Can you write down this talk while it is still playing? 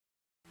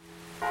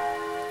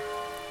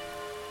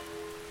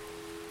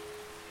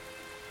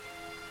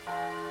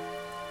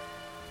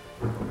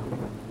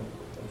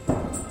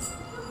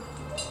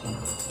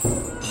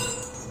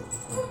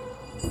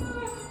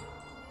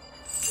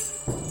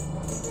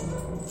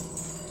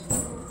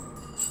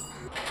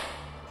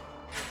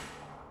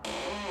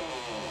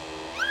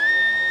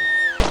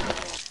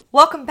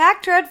Welcome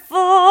back,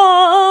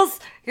 Dreadfuls!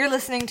 You're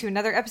listening to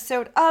another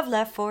episode of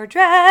Left 4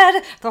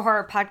 Dread, the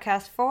horror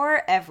podcast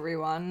for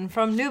everyone,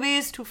 from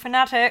newbies to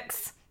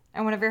fanatics.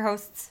 I'm one of your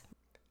hosts.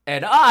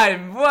 And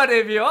I'm one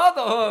of your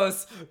other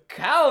hosts,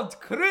 Count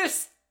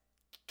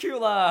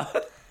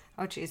Chris-Cula.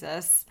 Oh,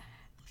 Jesus.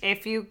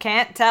 If you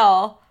can't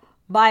tell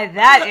by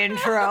that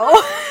intro.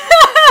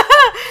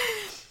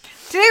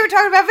 Today we're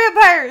talking about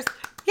vampires!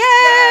 Yay!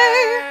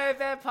 Yay!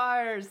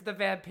 Vampires! The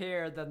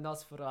vampire, the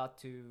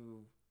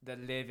Nosferatu, the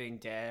living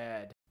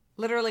dead.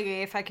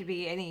 Literally, if I could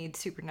be any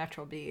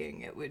supernatural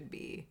being, it would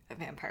be a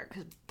vampire,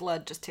 because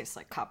blood just tastes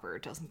like copper.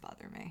 It doesn't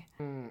bother me.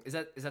 Is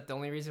that the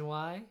only reason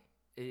why?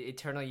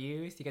 Eternal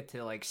youth? You get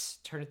to,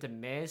 turn into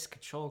mist,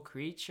 control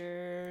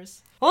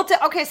creatures? Well,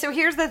 okay, so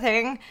here's the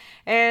thing,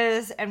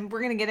 and we're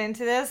going to get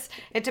into this,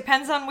 it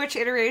depends on which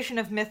iteration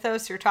of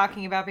Mythos you're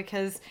talking about,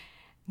 because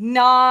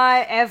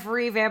not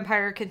every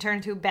vampire can turn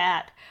into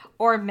bat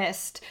or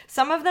mist.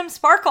 Some of them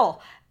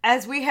sparkle,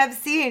 as we have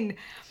seen.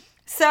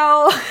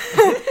 So,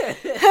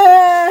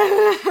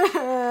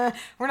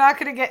 we're not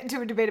going to get into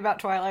a debate about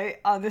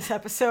Twilight on this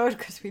episode,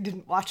 because we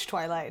didn't watch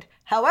Twilight.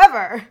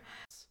 However...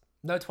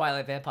 No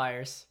Twilight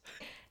vampires.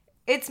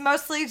 It's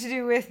mostly to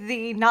do with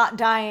the not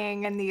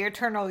dying and the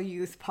eternal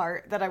youth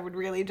part that I would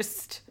really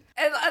just...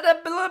 And a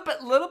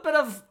little bit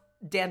of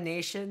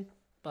damnation,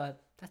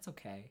 but that's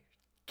okay.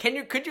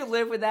 Could you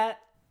live with that?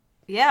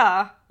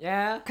 Yeah.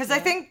 Yeah? Because I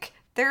think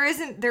there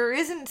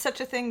isn't such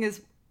a thing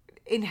as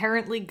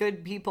inherently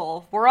good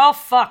people. We're all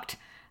fucked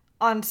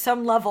on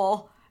some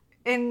level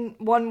in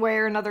one way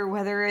or another,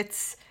 whether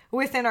it's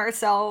within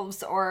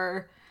ourselves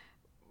or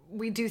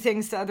we do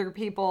things to other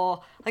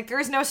people. Like,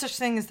 there is no such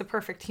thing as the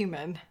perfect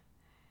human.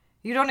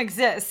 You don't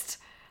exist.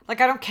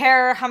 Like, I don't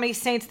care how many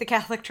saints the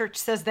Catholic Church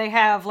says they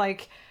have.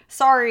 Like,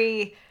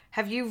 sorry,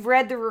 have you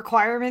read the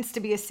requirements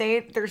to be a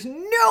saint? There's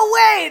no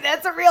way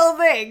that's a real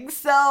thing.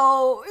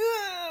 So,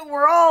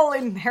 we're all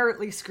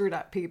inherently screwed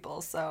up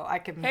people, so I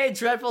can... Hey,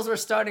 Dreadfuls, we're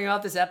starting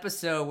off this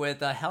episode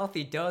with a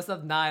healthy dose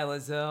of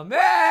nihilism.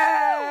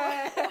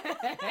 Hey!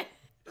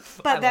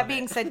 But that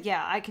being said,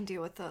 yeah, I can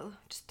deal with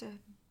just a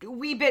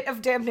wee bit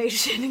of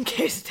damnation in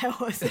case that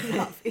wasn't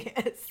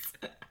obvious.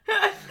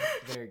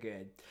 Very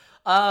good.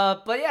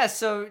 But yeah,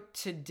 so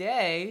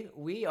today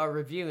we are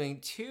reviewing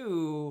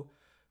two,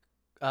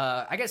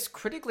 I guess,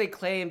 critically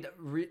acclaimed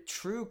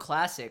true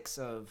classics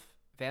of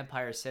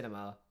vampire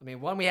cinema. I mean,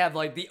 one we have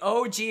like the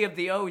OG of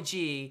the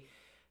OG,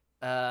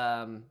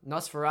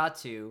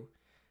 Nosferatu,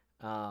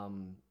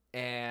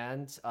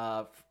 and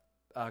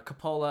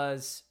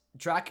Coppola's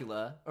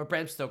Dracula, or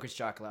Bram Stoker's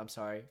Dracula, I'm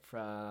sorry,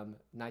 from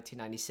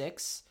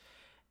 1996.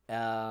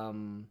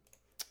 And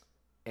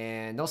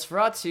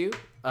Nosferatu,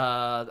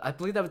 I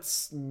believe that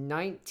was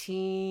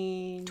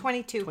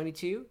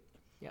 1922.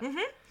 Yeah. Mm-hmm.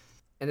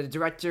 And the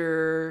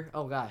director,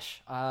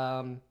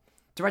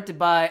 directed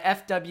by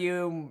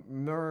F.W.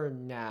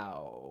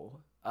 Murnau.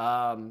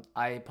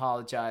 I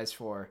apologize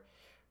for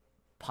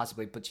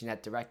possibly butchering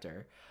that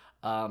director.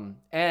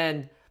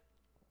 And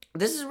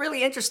this is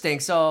really interesting.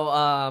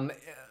 So,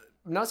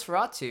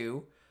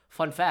 Nosferatu,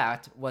 fun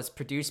fact, was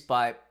produced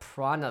by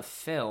Prana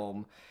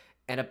Film,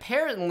 and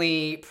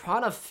apparently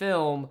Prana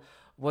Film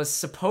was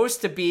supposed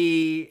to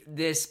be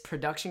this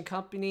production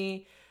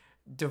company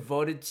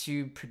devoted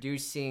to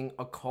producing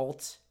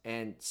occult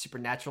and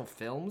supernatural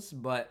films,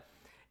 but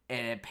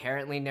it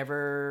apparently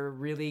never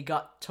really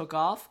took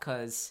off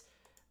because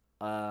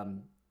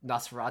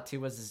Nosferatu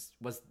was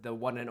the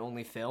one and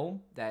only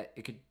film that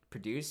it could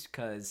produce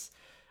because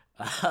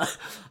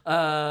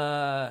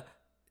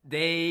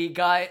they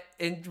got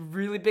in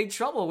really big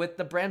trouble with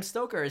the Bram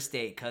Stoker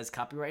estate because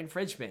copyright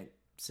infringement.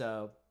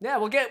 So yeah,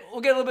 we'll get a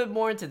little bit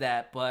more into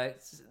that,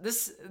 but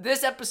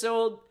this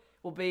episode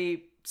will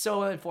be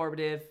so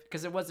informative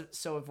because it wasn't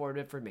so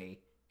informative for me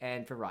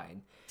and for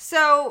Ryan.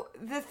 So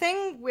the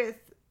thing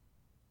with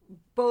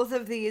both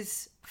of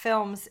these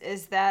films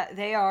is that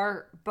they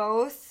are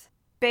both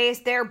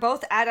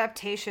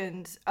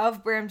adaptations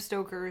of Bram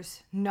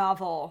Stoker's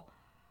novel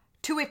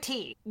to a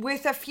T,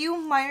 with a few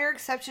minor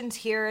exceptions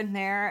here and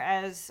there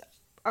as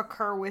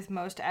occur with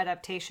most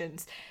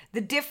adaptations.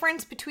 The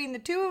difference between the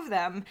two of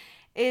them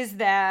is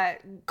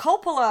that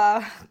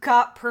Coppola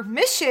got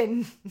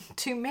permission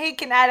to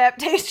make an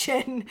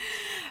adaptation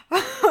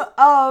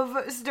of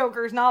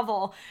Stoker's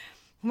novel,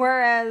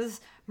 whereas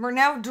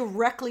Murnau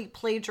directly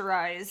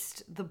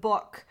plagiarized the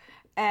book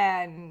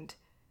and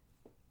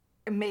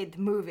made the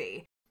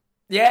movie.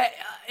 Yeah,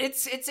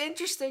 it's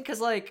interesting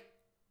because I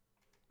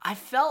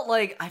feel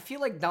like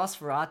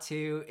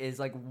Nosferatu is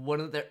like one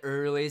of the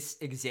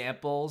earliest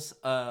examples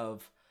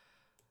of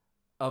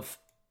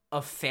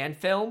fan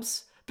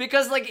films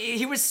because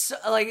he was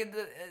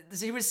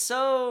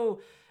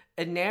so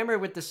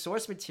enamored with the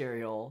source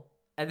material,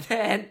 and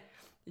then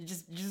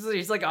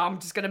he's like, oh, I'm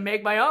just gonna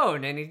make my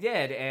own, and he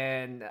did,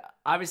 and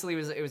obviously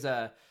it was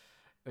a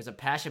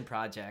passion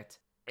project,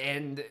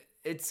 and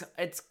it's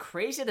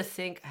crazy to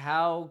think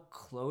how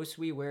close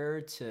we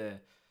were to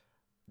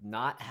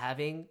not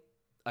having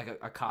like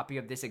a copy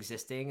of this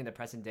existing in the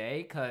present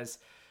day, because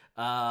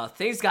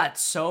things got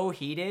so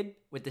heated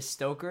with the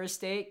Stoker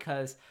estate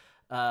because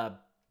not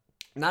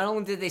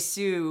only did they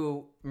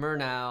sue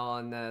Murnau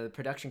and the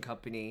production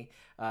company,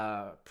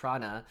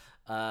 Prana,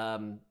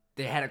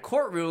 they had a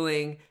court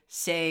ruling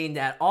saying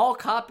that all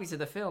copies of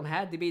the film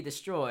had to be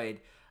destroyed.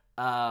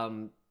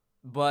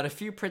 But a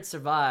few prints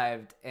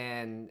survived,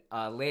 and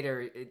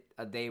later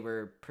they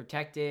were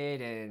protected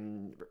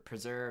and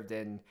preserved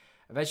and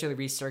eventually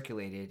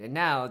recirculated. And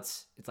now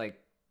it's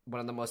like one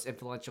of the most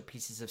influential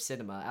pieces of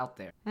cinema out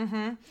there.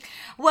 Mm-hmm.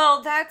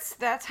 Well,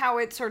 that's how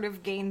it sort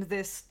of gained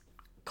this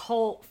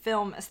cult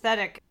film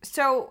aesthetic.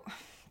 So,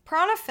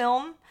 Prana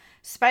Film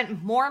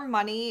spent more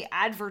money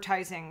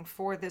advertising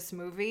for this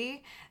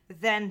movie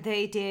than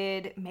they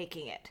did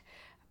making it.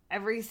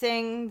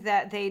 Everything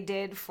that they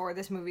did for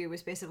this movie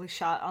was basically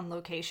shot on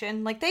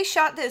location. Like, they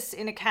shot this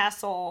in a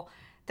castle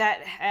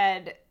that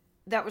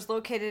was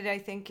located, I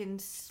think, in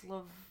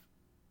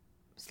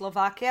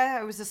Slovakia.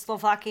 It was a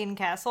Slovakian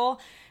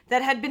castle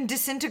that had been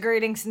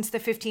disintegrating since the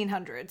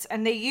 1500s,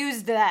 and they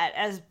used that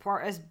as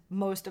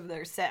most of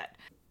their set,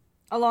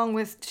 along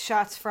with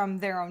shots from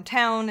their own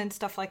town and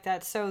stuff like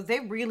that. So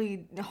they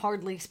really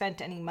hardly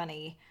spent any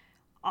money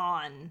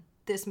on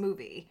this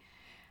movie.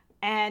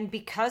 And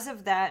because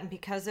of that, and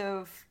because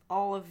of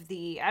all of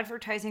the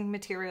advertising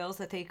materials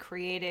that they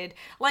created,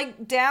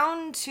 like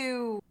down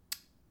to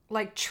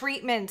like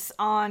treatments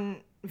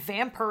on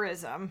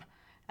vampirism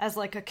as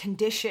like a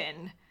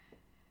condition,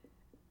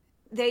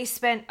 they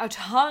spent a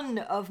ton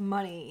of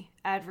money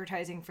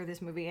advertising for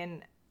this movie.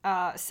 And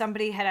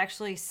somebody had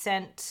actually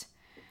sent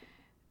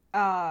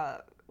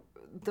the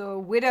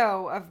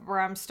widow of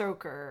Bram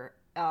Stoker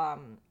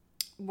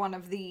one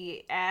of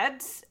the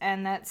ads,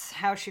 and that's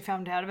how she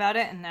found out about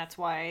it, and that's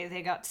why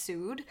they got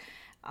sued.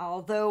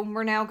 Although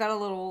Murnau got a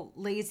little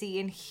lazy,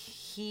 and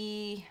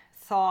he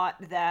thought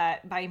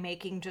that by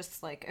making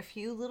just like a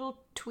few little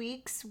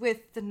tweaks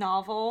with the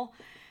novel,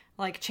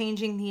 like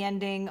changing the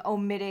ending,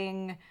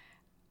 omitting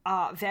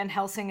Van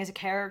Helsing as a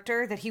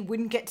character, that he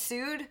wouldn't get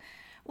sued.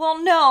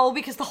 Well, no,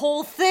 because the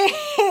whole thing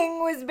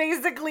was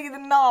basically the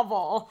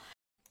novel.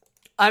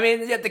 I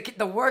mean, yeah,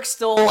 the work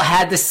still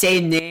had the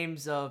same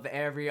names of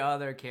every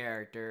other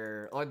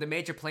character, or the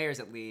major players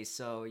at least,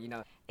 so, you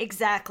know.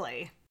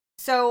 Exactly.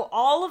 So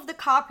all of the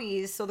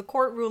copies, so the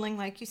court ruling,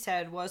 like you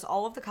said, was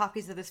all of the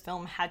copies of this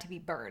film had to be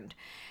burned.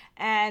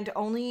 And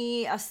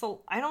only I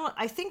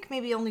think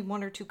maybe only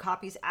 1 or 2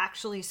 copies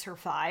actually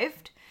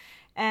survived.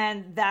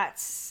 And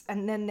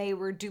then they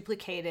were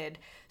duplicated.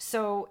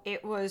 So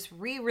it was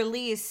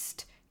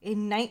re-released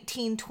in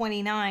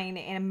 1929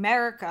 in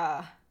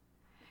America.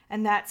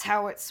 And that's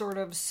how it sort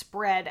of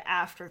spread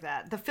after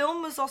that. The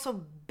film was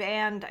also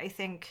banned, I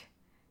think,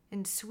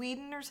 in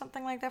Sweden or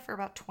something like that for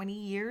about 20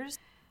 years.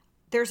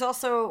 There's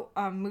also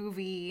a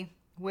movie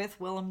with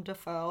Willem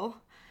Dafoe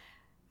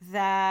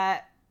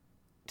that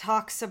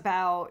talks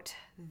about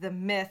the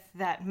myth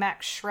that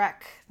Max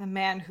Schreck, the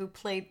man who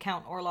played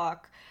Count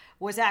Orlok,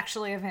 was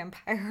actually a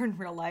vampire in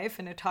real life.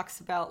 And it talks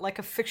about like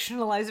a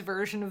fictionalized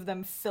version of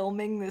them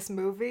filming this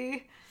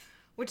movie,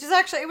 which is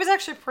it was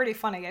actually pretty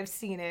funny. I've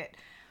seen it.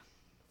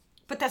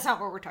 But that's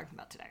not what we're talking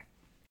about today.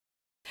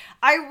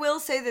 I will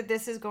say that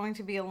this is going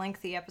to be a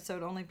lengthy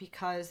episode only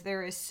because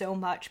there is so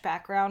much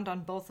background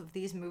on both of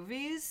these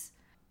movies.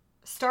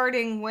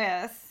 Starting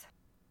with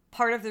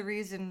part of the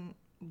reason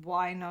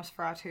why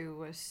Nosferatu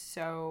was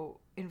so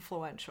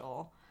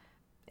influential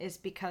is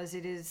because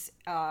it is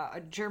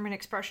a German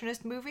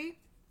expressionist movie.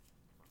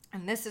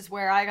 And this is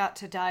where I got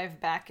to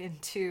dive back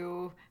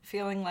into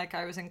feeling like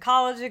I was in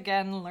college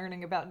again,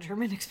 learning about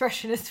German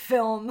expressionist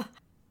film.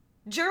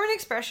 German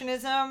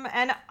Expressionism,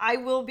 and I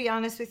will be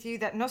honest with you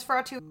that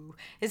Nosferatu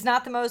is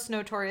not the most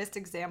notorious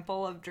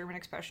example of German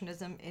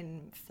Expressionism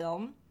in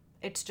film.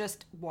 It's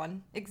just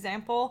one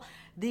example.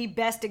 The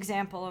best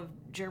example of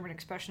German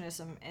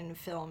Expressionism in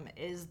film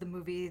is the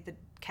movie The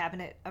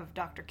Cabinet of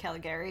Dr.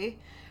 Caligari,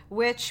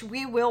 which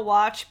we will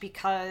watch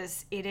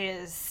because it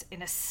is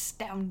an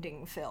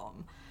astounding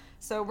film.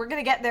 So we're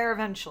going to get there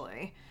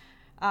eventually.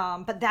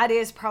 But that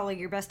is probably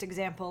your best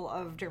example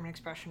of German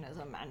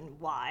Expressionism. And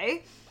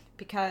why?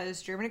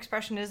 Because German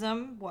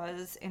Expressionism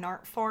was an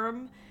art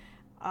form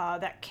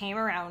that came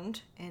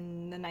around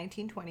in the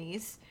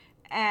 1920s,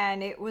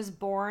 and it was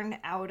born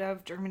out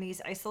of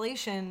Germany's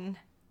isolation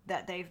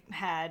that they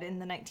had in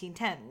the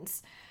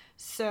 1910s.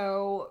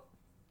 So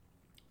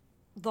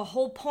the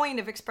whole point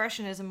of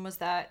Expressionism was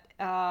that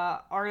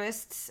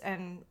artists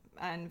and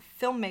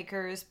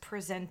filmmakers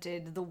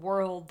presented the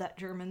world that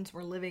Germans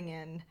were living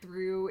in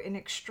through an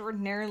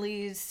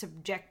extraordinarily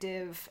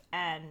subjective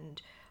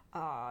and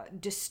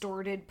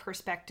distorted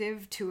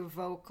perspective to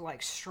evoke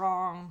like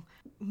strong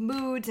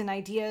moods and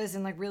ideas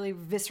and like really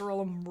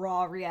visceral and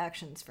raw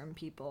reactions from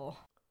people.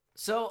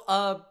 So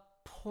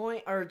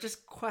point or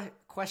just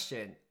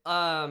question.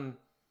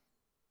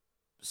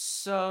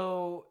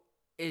 So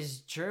is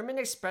German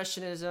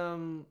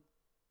Expressionism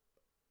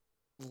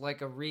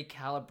like a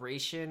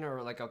recalibration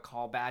or like a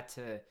callback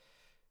to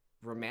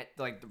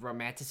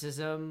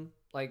romanticism,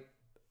 like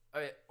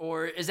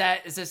Or is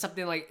this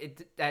something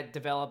like that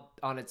developed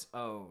on its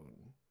own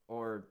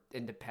or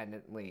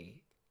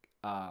independently?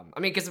 I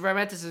mean, because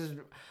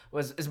Romanticism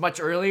is much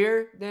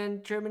earlier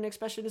than German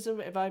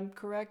Expressionism, if I'm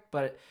correct,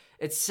 but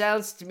it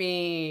sounds to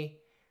me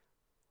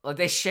like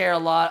they share a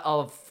lot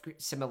of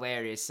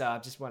similarities. So I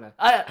just want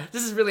to.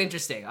 This is really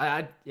interesting.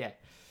 Yeah.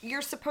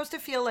 You're supposed to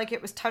feel like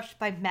it was touched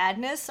by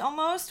madness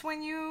almost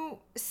when you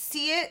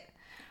see it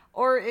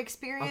or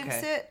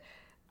experience it.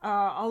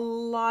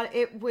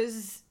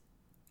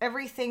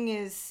 Everything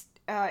is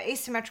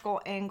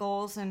asymmetrical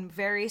angles and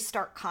very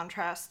stark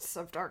contrasts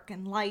of dark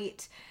and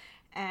light,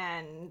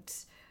 and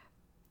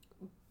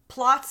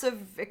plots of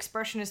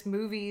expressionist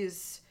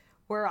movies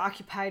were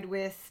occupied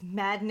with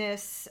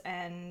madness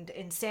and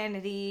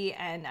insanity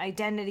and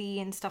identity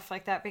and stuff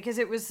like that, because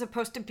it was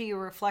supposed to be a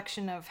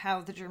reflection of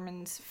how the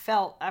Germans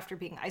felt after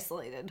being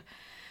isolated.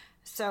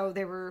 So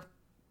they were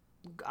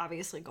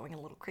obviously going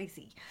a little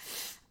crazy.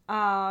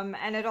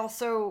 And it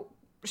also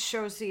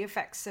shows the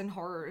effects and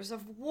horrors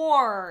of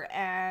war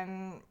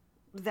and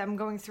them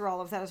going through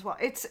all of that as well.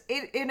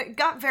 It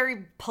got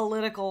very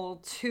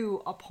political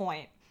to a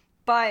point,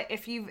 but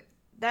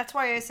that's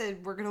why I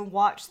said we're gonna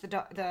watch the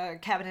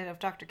Cabinet of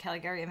Dr.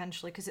 Caligari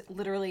eventually, because it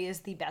literally is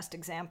the best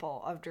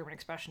example of German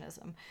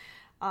Expressionism.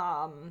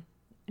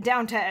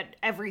 Down to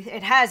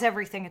it has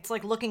everything. It's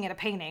like looking at a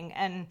painting,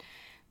 and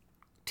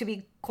to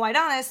be quite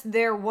honest,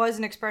 there was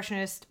an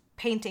expressionist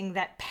painting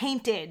that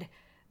painted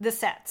the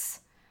sets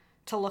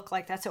to look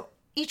like that. So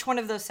each one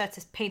of those sets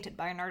is painted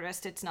by an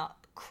artist. It's not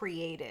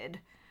created,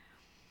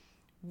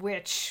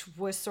 which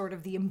was sort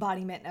of the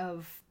embodiment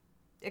of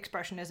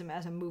expressionism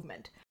as a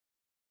movement.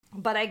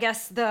 But I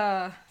guess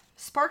the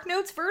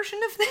SparkNotes version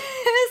of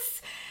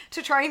this,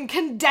 to try and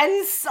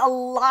condense a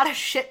lot of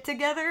shit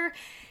together,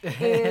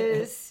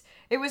 is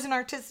it was an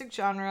artistic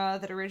genre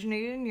that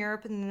originated in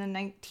Europe in the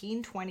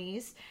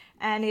 1920s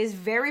and is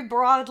very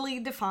broadly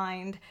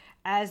defined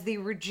as the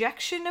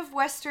rejection of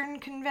Western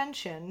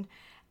convention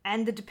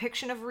and the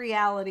depiction of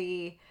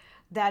reality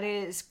that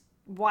is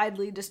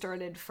widely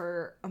distorted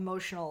for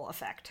emotional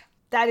effect.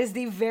 That is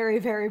the very,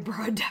 very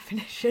broad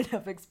definition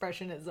of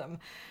expressionism.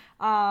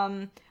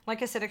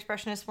 Like I said,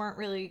 expressionists weren't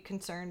really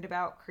concerned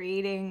about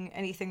creating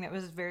anything that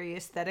was very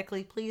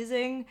aesthetically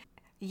pleasing.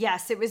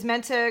 Yes, it was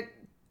meant to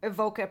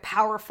evoke a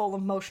powerful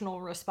emotional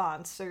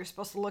response. So you're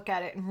supposed to look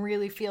at it and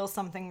really feel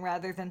something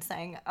rather than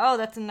saying, oh,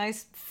 that's a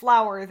nice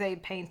flower they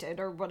painted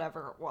or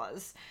whatever it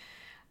was.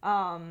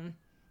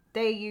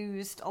 They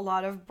used a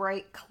lot of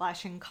bright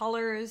clashing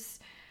colors,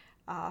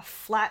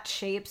 flat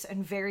shapes,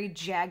 and very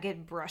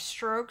jagged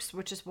brushstrokes,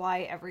 which is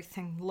why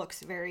everything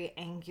looks very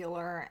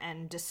angular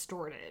and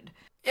distorted.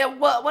 Yeah,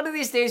 well, one of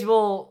these days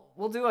we'll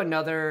do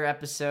another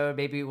episode.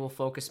 Maybe we'll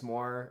focus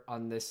more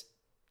on this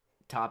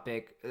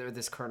topic, or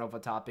this kernel of a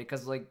topic,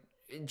 because like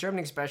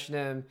German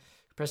expressionism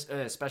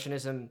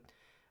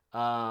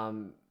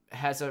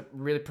has a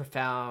really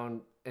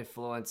profound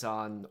influence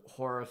on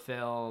horror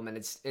film, and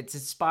it's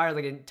inspired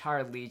like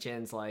entire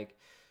legions, like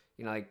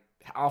like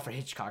Alfred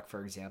Hitchcock,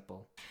 for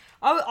example.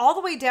 All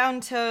the way down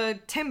to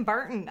Tim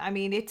Burton. I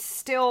mean, it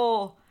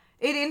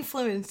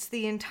influenced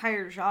the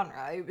entire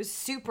genre. It was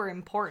super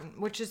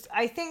important, which is,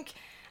 I think,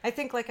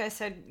 like I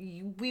said,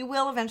 we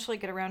will eventually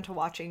get around to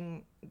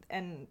watching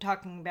and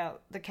talking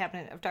about the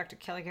Cabinet of Dr.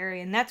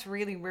 Caligari, and that's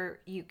really where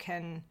you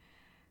can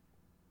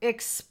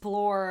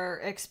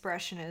explore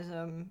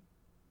expressionism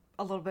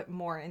a little bit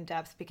more in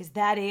depth, because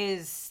that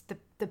is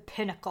the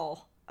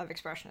pinnacle of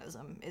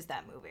expressionism, is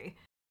that movie.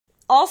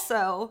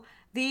 Also,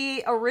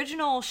 the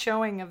original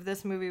showing of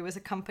this movie was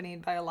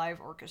accompanied by a live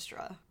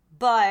orchestra,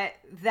 but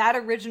that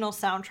original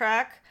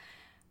soundtrack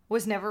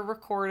was never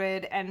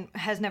recorded and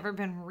has never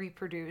been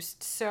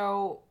reproduced.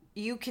 So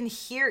you can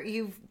hear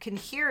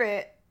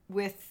it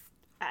with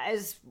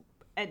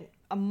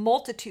a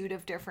multitude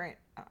of different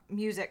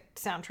music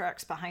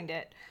soundtracks behind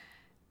it.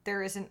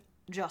 There isn't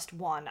just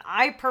one.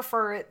 I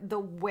prefer it the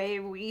way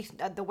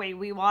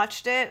we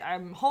watched it.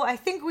 I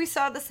think we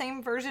saw the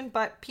same version,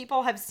 but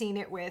people have seen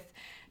it with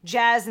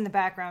jazz in the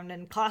background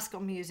and classical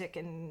music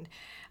and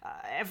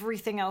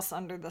everything else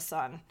under the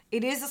sun.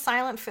 It is a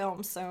silent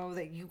film, so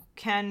that you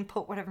can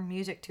put whatever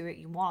music to it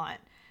you want.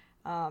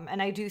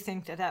 And I do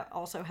think that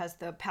also has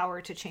the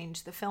power to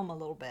change the film a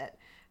little bit.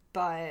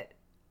 But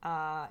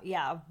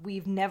yeah,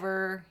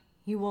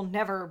 you will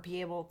never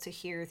be able to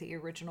hear the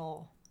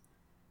original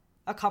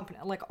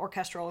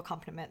orchestral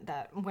accompaniment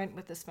that went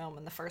with this film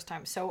in the first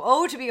time.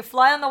 So, to be a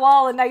fly on the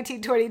wall in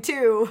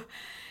 1922,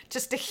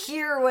 just to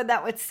hear what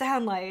that would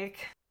sound like.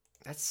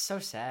 That's so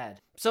sad.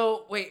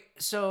 So wait,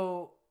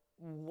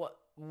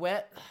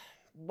 what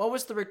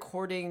was the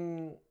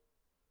recording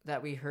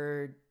that we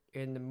heard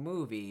in the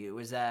movie?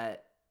 Was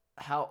that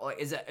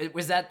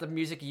the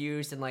music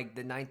used in like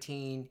the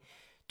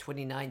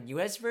 1929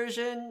 US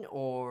version,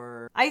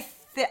 or? I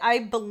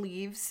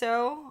believe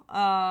so.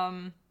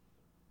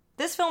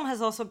 This film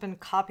has also been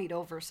copied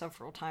over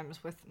several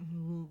times with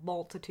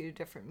multitude of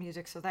different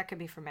music, so that could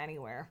be from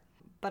anywhere.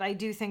 But I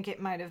do think it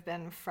might have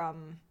been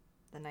from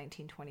the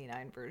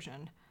 1929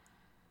 version.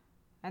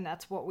 And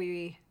that's what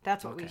we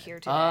hear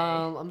today.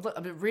 I'm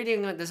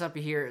reading this up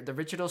here. The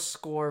original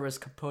score was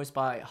composed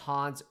by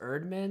Hans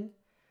Erdmann.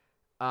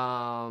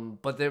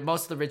 But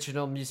most of the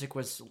original music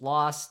was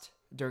lost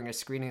during a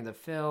screening of the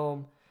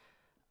film.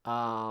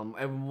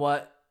 And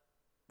what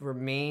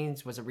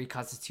remains was a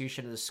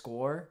reconstitution of the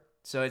score.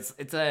 So it's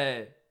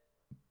a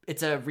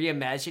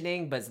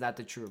reimagining, but it's not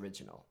the true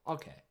original.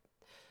 Okay,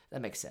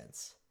 that makes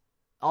sense.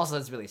 Also,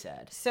 it's really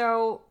sad.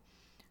 So,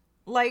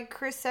 like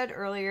Chris said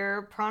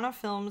earlier, Prana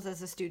Films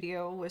as a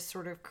studio was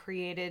sort of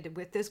created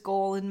with this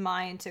goal in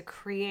mind to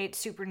create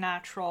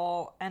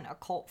supernatural and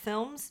occult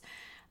films.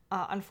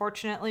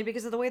 Unfortunately,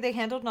 because of the way they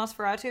handled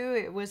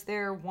Nosferatu, it was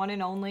their one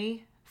and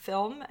only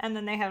film, and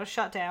then they had to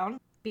shut down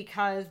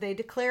because they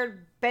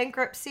declared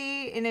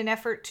bankruptcy in an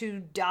effort to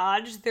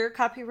dodge their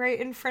copyright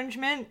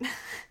infringement.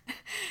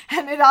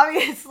 And it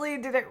obviously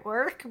didn't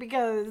work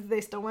because they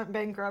still went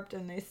bankrupt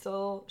and they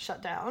still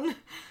shut down.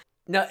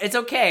 No, it's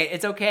okay.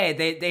 It's okay.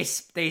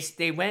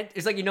 They went.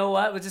 It's like, you know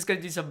what? We're just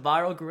gonna do some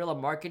viral guerrilla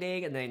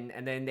marketing, and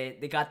then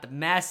they got the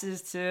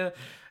masses to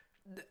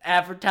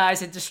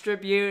advertise and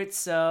distribute.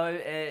 So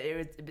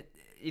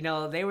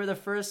they were the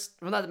first.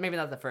 Well, maybe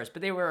not the first,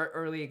 but they were an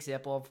early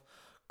example of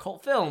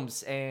cult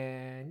films,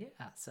 and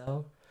yeah,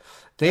 so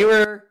they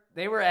were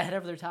ahead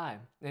of their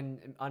time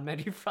and on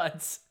many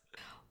fronts.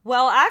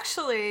 Well,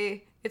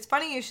 actually, it's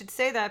funny you should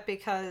say that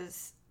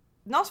because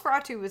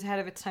Nosferatu was ahead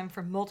of its time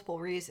for multiple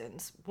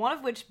reasons, one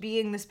of which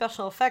being the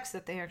special effects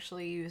that they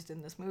actually used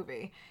in this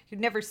movie.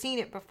 You've never seen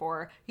it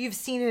before. You've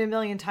seen it a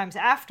million times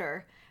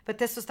after, but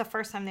this was the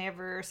first time they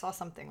ever saw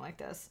something like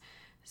this.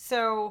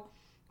 So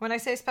when I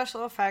say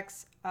special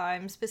effects,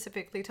 I'm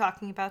specifically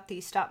talking about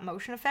the stop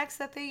motion effects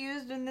that they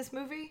used in this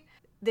movie.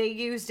 They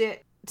used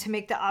it to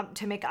make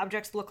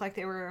objects look like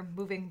they were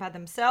moving by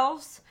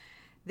themselves.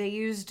 They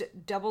used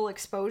double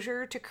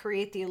exposure to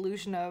create the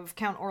illusion of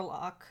Count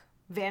Orlok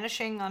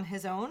vanishing on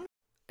his own.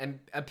 And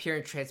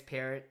appearing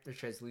transparent or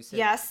translucent.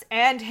 Yes,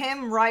 and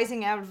him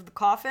rising out of the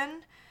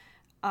coffin.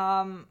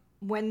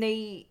 When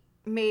they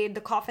made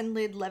the coffin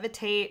lid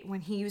levitate, when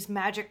he used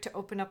magic to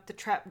open up the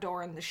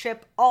trapdoor in the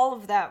ship, all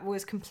of that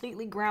was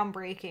completely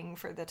groundbreaking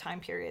for the time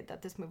period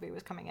that this movie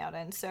was coming out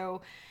in.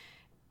 So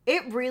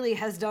it really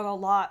has done a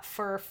lot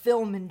for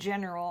film in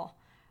general.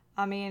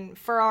 I mean,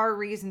 for our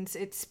reasons,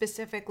 it's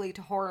specifically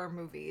to horror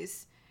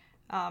movies,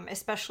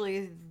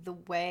 especially the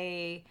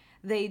way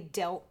they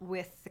dealt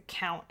with the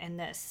Count in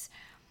this,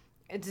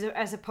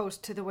 as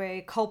opposed to the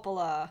way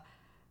Coppola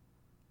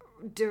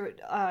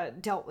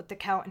dealt with the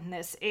Count in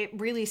this. It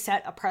really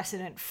set a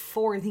precedent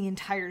for the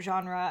entire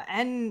genre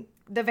and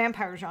the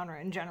vampire genre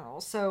in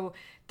general. So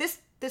this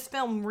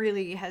film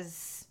really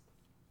has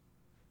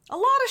a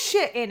lot of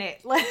shit in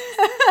it.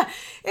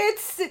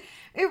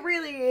 It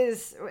really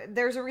is.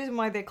 There's a reason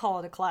why they call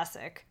it a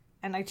classic.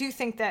 And I do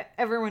think that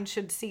everyone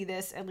should see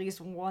this at least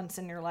once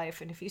in your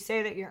life. And if you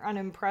say that you're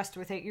unimpressed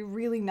with it, you're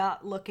really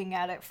not looking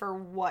at it for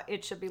what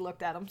it should be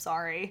looked at. I'm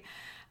sorry.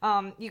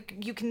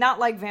 You cannot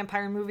like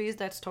vampire movies.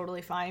 That's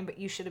totally fine. But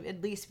you should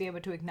at least be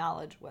able to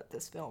acknowledge what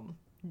this film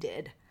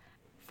did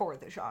for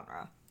the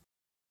genre.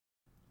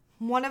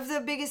 One of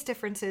the biggest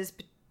differences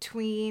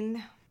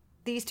between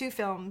these two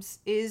films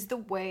is the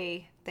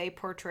way they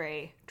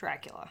portray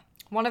Dracula.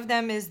 One of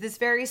them is this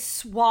very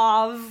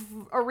suave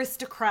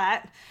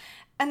aristocrat,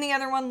 and the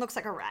other one looks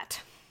like a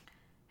rat.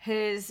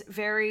 His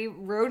very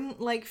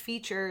rodent-like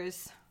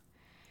features.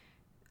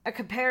 A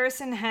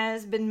comparison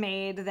has been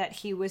made that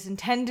he was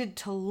intended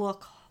to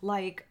look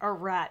like a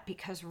rat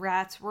because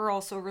rats were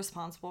also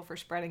responsible for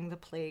spreading the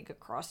plague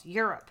across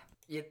Europe.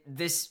 Yeah,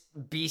 this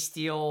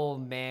bestial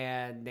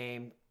man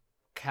named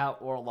Count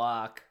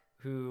Orlok,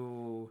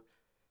 who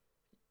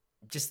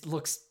just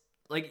looks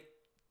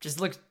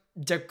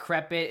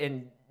decrepit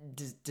and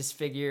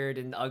disfigured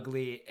and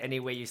ugly any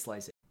way you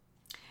slice it.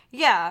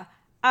 Yeah.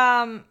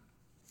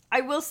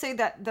 I will say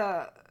that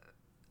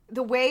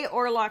the way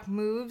Orlok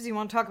moves, you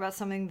want to talk about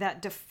something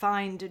that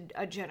defined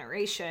a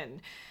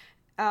generation.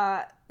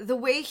 The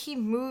way he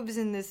moves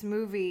in this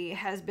movie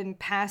has been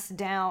passed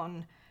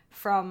down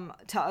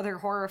to other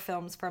horror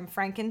films, from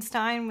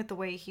Frankenstein with the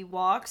way he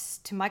walks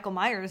to Michael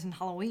Myers in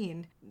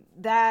Halloween.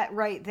 That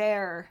right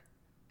there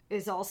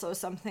is also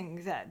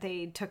something that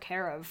they took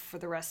care of for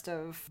the rest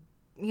of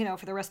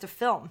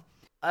film.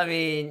 I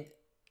mean,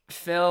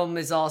 film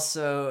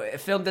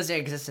doesn't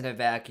exist in a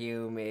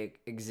vacuum. It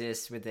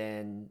exists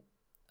within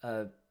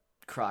a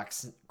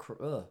cross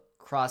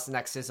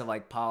nexus of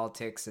like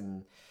politics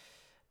and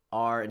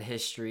art and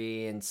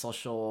history and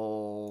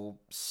social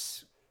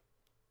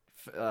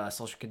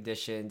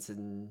conditions,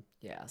 and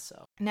yeah.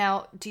 So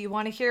now, do you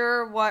want to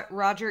hear what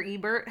Roger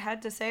Ebert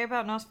had to say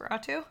about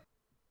Nosferatu?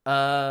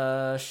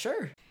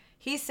 Sure.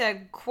 He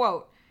said,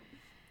 quote,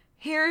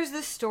 "Here's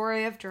the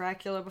story of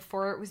Dracula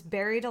before it was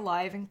buried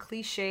alive in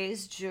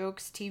cliches,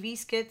 jokes, TV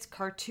skits,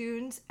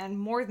 cartoons, and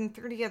more than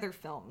 30 other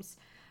films.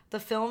 The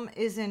film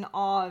is in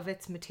awe of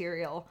its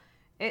material.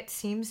 It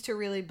seems to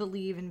really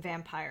believe in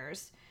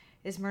vampires.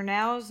 Is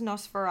Murnau's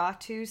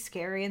Nosferatu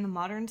scary in the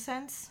modern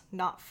sense?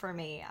 Not for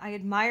me. I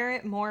admire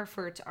it more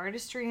for its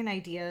artistry and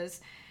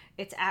ideas,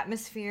 its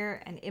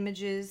atmosphere and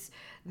images,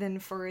 than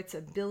for its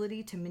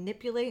ability to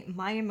manipulate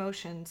my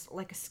emotions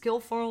like a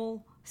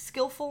skillful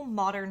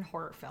modern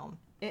horror film.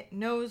 It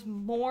knows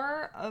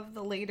more of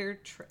the later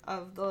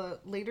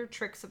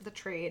tricks of the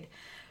trade,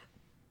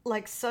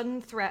 like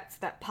sudden threats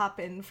that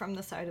pop in from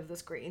the side of the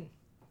screen.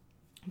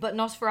 But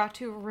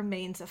Nosferatu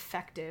remains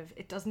effective.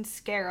 It doesn't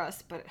scare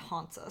us, but it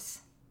haunts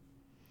us.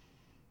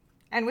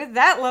 And with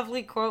that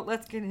lovely quote,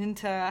 let's get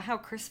into how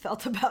Chris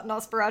felt about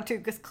Nosferatu,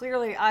 because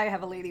clearly I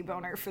have a lady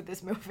boner for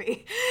this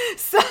movie.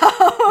 So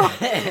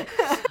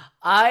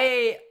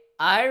I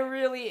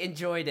really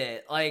enjoyed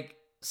it. Like,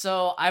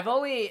 so I've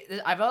only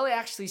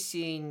actually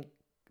seen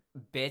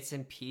bits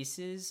and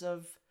pieces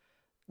of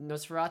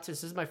Nosferatu.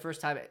 This is my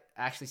first time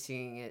actually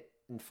seeing it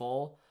in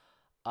full.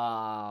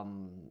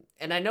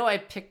 And I know I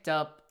picked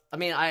up. I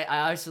mean, I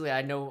obviously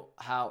I know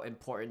how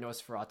important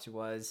Nosferatu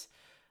was,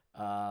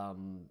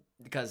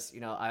 because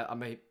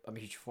I'm a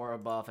huge horror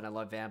buff and I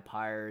love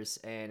vampires,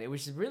 and it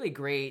was really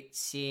great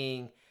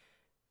seeing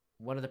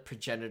one of the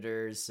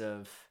progenitors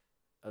of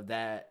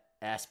that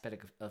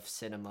aspect of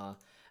cinema,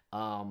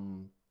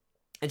 and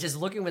just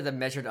looking with a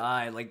measured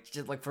eye, like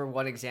just like for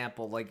one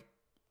example, like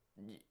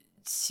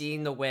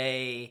seeing the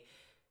way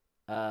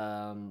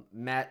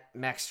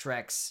Max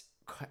Schreck's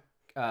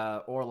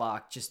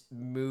Orlok just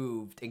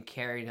moved and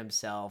carried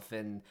himself,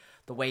 and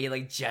the way he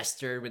like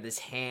gestured with his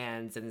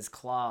hands and his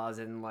claws,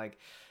 and like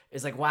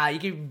it's like, wow, you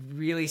can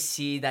really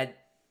see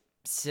that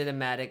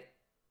cinematic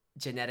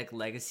genetic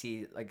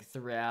legacy like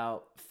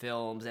throughout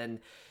films. And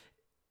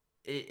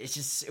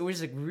it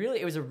was a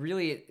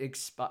really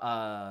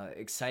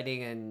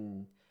exciting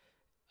and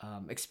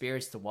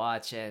experience to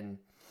watch. And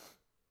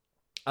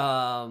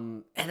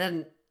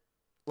then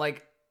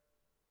like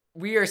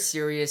we are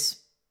serious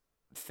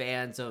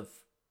fans of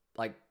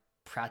like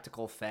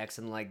practical effects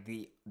and like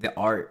the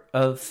art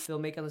of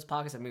filmmaking on this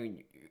podcast. I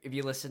mean, if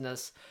you listen to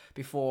us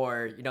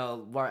before,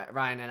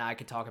 Ryan and I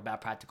could talk about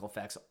practical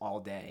effects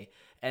all day.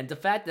 And the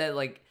fact that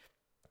like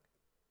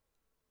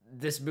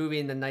this movie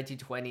in the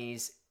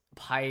 1920s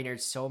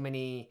pioneered so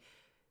many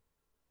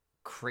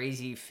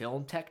crazy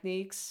film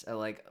techniques,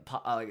 like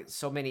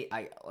so many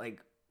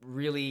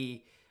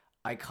really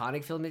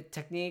iconic film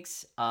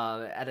techniques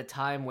at a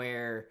time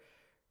where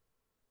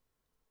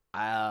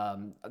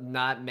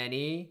not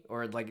many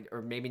or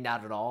maybe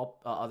not at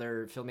all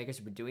other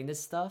filmmakers were doing this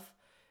stuff.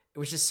 It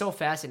was just so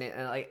fascinating.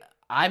 And like,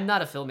 I'm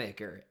not a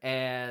filmmaker,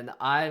 and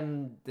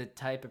I'm the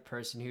type of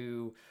person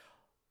who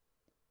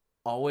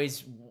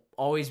always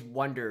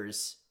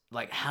wonders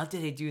like, how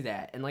did they do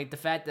that? And like the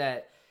fact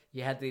that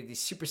you had these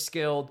super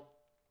skilled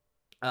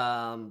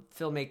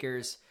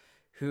filmmakers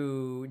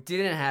who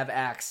didn't have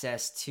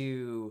access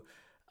to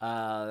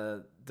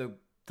the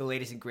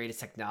latest and greatest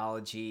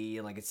technology,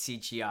 like a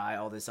CGI,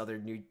 all this other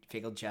new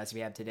fangled jazz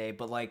we have today,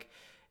 but like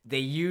they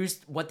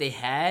used what they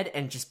had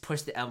and just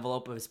pushed the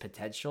envelope of its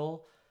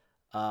potential.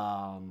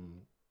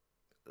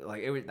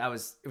 Like it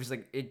was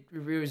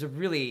a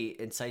really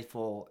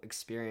insightful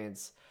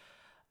experience.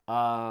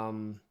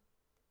 Yeah,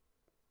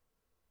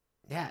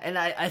 and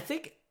I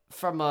think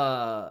from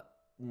a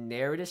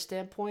narrative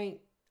standpoint,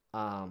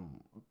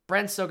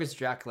 Bram Stoker's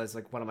Dracula is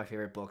like one of my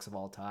favorite books of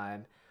all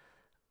time.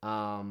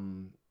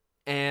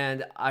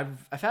 And I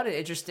found it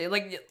interesting,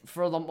 like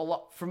for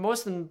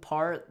most of the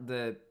part,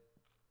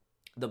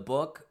 the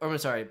book, or I'm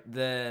sorry,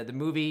 the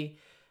movie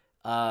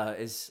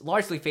is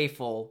largely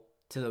faithful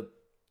to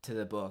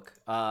the book.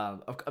 I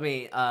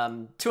mean,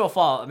 to a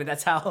fault. I mean,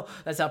 that's how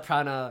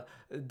Prana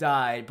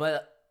died.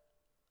 But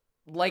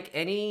like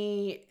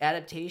any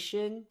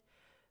adaptation,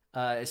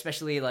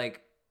 especially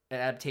like an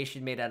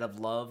adaptation made out of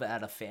love,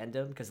 out of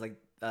fandom, because like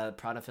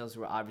Prana films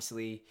were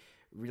obviously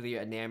really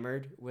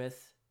enamored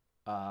with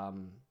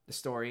the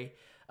story.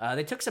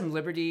 They took some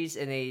liberties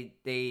and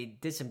they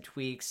did some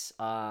tweaks,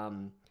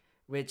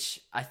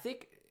 which I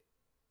think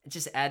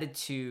just added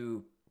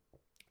to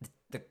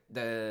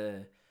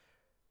the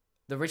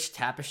rich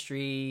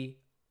tapestry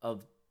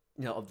of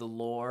of the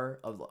lore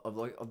of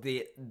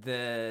the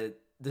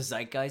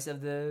zeitgeist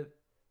of the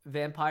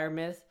vampire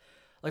myth.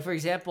 Like for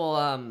example,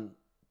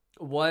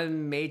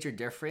 one major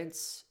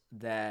difference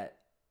that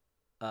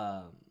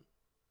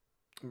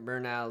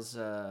Murnau's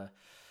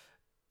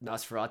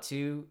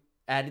Nosferatu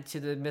added to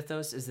the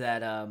mythos is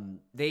that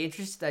they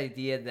introduced the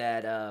idea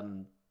that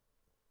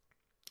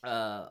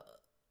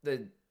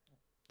the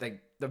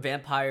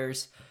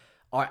vampires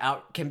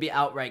can be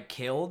outright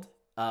killed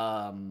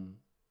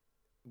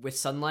with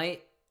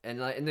sunlight. And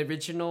in the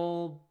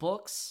original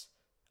books,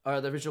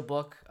 or the original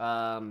book,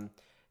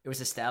 it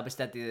was established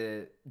that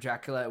the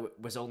Dracula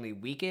was only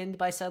weakened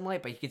by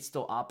sunlight, but he could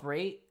still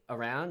operate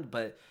around.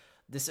 But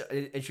this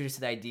introduced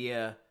the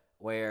idea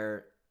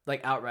where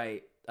like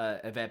outright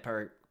a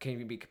vampire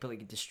can be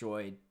completely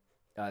destroyed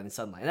in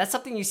sunlight, and that's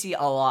something you see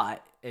a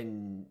lot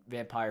in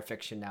vampire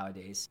fiction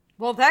nowadays.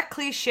 Well, that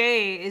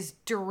cliche is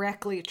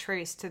directly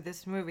traced to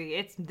this movie.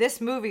 It's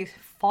this movie's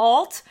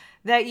fault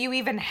that you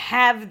even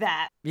have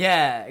that.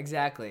 Yeah,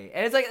 exactly.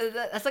 And it's like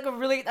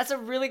that's a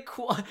really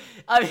cool.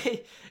 I mean,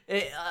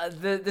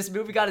 this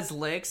movie got its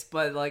licks,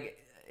 but like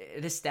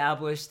it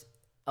established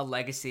a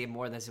legacy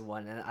more than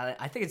one, and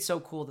I think it's so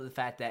cool to the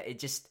fact that it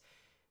just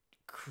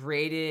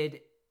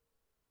created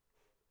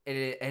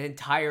an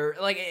entire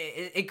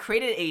it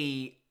created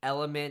a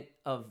element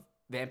of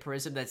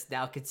vampirism that's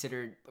now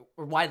considered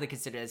or widely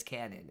considered as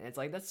canon. And it's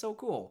like that's so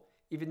cool.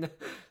 Even though,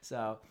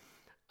 so,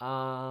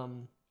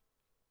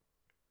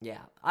 yeah,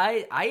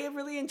 I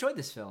really enjoyed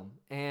this film,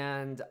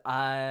 and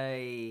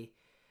I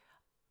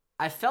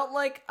felt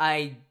like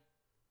I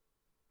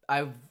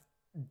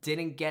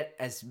didn't get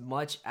as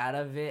much out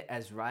of it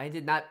as Ryan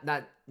did. Not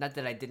that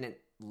I didn't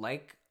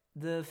like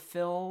the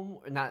film,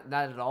 not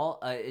at all.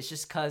 It's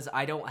just because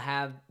I don't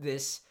have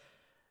this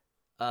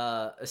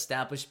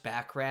established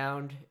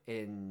background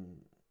in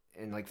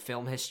like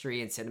film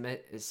history and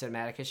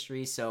cinematic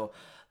history. So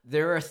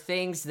there are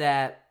things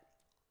that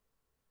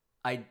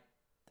I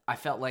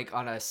felt like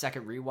on a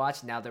second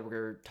rewatch, now that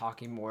we're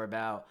talking more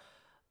about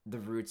the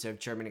roots of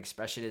German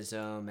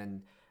Expressionism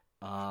and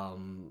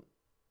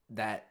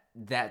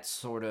that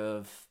sort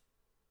of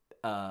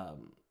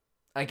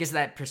I guess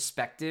that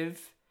perspective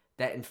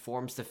that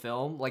informs the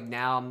film. Like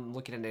now I'm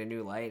looking at it in a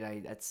new light.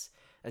 That's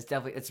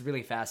definitely, it's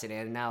really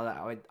fascinating. And now that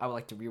I would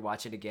like to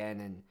rewatch it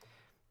again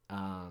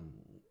and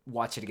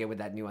watch it again with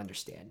that new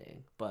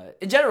understanding. But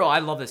in general, I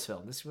love this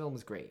film. This film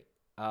is great.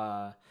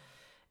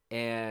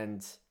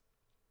 And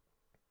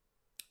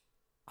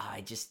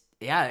I just,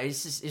 yeah, it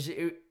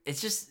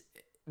just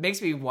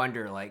makes me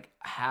wonder like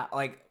how,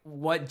 like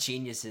what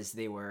geniuses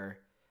they were.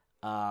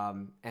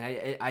 And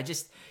I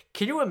just,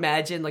 can you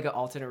imagine like an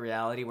alternate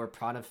reality where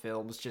Prana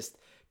Films just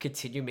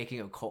continue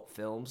making occult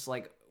films?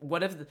 Like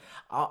what if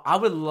I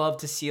would love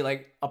to see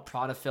like a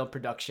Prana film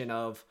production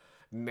of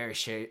Mary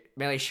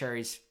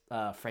Shelley's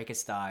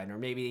Frankenstein, or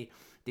maybe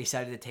they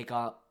decided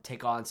to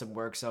take on some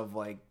works of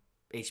like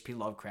H.P.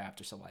 Lovecraft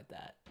or something like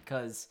that,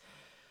 because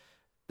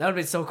that would have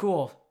been so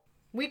cool.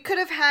 We could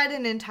have had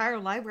an entire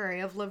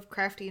library of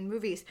Lovecraftian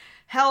movies.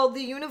 Hell,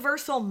 the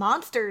Universal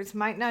monsters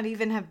might not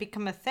even have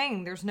become a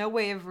thing. There's no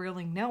way of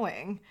really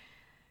knowing.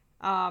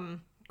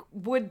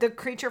 Would the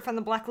Creature from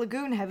the Black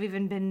Lagoon have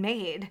even been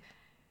made?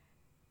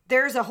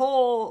 There's a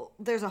whole,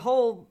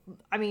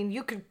 I mean,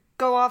 you could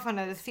go off on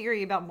a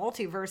theory about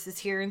multiverses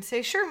here and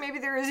say, sure, maybe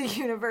there is a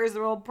universe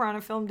where old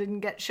Prana Film didn't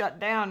get shut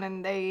down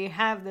and they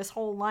have this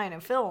whole line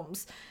of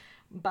films.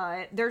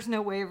 But there's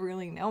no way of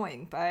really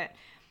knowing. But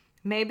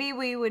maybe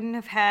we wouldn't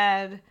have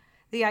had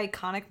the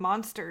iconic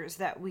monsters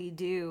that we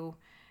do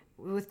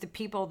with the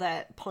people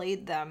that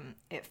played them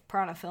if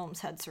Prana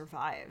Films had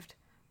survived.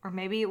 Or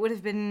maybe it would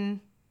have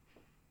been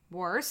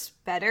worse,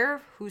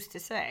 better, who's to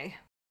say?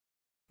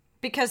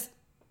 Because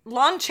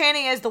Lon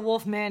Chaney as the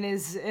Wolfman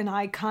is an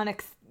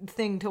iconic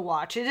thing to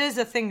watch. It is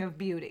a thing of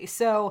beauty.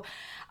 So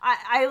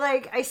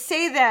I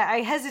say that, I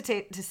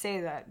hesitate to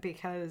say that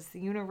because the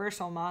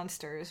Universal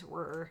monsters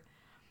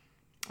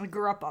I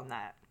grew up on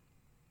that.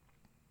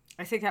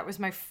 I think that was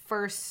my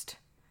first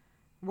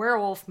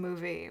werewolf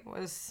movie,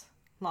 was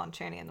Lon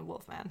Chaney and the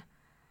Wolfman.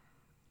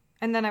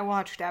 And then I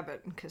watched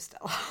Abbott and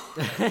Costello.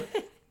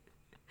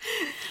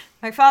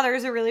 My father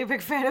is a really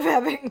big fan of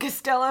Abbott and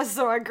Costello,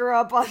 so I grew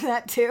up on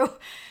that too.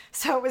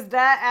 So it was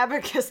that,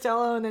 Abbott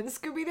Costello, and then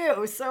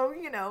Scooby-Doo. So,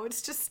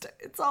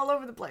 it's all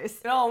over the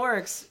place. It all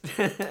works.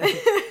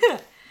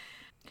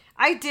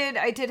 I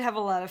did have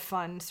a lot of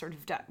fun sort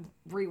of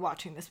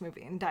rewatching this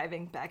movie and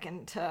diving back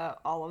into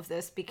all of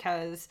this,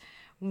 because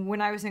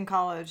when I was in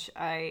college,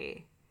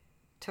 I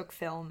took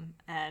film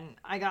and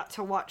I got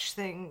to watch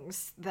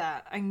things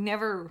that I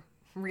never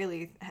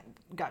really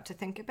got to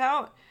think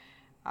about,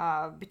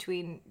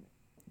 between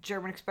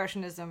German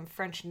Expressionism,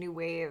 French New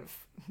Wave,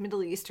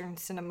 Middle Eastern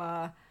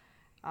cinema,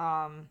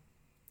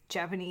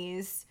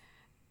 Japanese,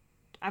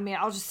 I mean,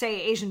 I'll just say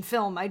Asian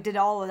film. I did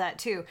all of that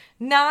too.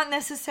 Not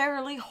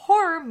necessarily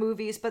horror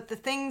movies, but the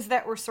things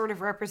that were sort of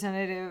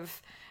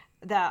representative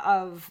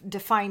of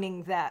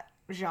defining that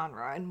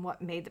genre and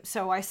what made them.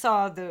 So I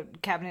saw The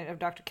Cabinet of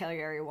Dr.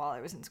 Caligari while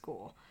I was in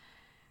school.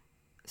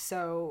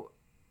 So,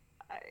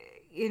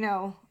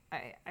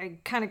 I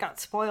kind of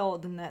got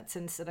spoiled in that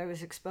sense that I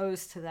was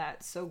exposed to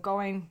that. So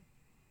when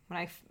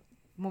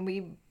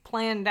we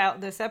planned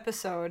out this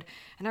episode,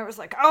 and I was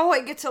like, oh,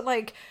 I get to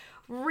like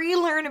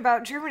relearn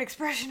about German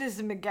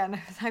Expressionism again.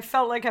 I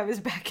felt like I was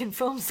back in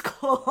film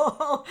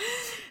school.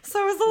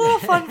 So it was a little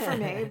fun for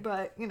me,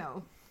 but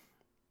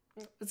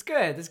It's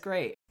good. It's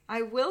great.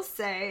 I will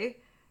say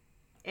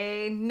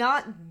a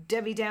not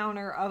Debbie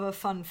Downer of a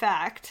fun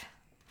fact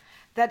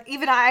that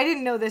even I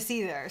didn't know this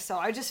either, so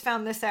I just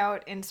found this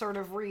out in sort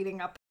of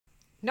reading up.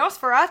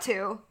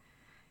 Nosferatu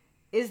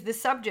is the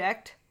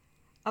subject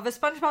of a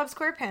SpongeBob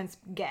SquarePants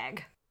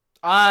gag.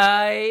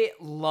 I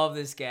love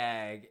this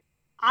gag.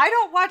 I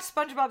don't watch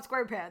SpongeBob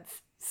SquarePants,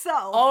 so...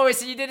 Oh,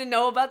 so you didn't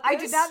know about this? I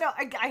did not know.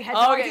 I had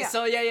no idea. Okay,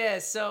 so yeah.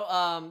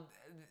 So,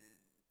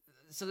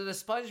 so the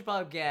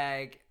SpongeBob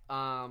gag.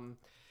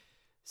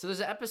 So there's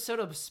an episode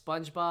of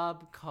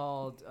SpongeBob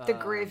called The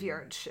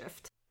Graveyard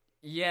Shift.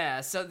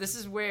 Yeah, so this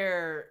is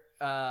where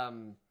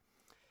Mr.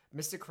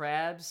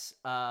 Krabs,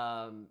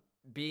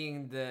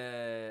 being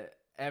the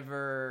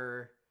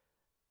ever,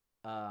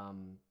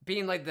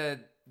 being like the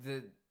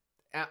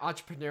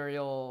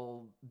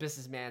entrepreneurial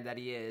businessman that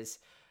he is,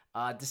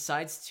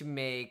 decides to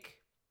make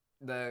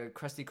the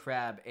Krusty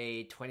Krab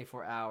a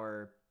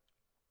 24-hour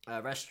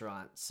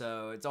restaurant.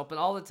 So it's open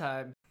all the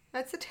time.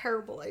 That's a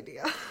terrible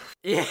idea.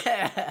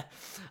 Yeah.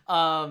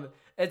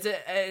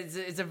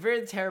 It's a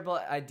very terrible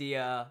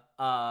idea.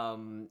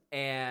 And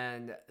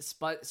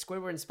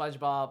Squidward and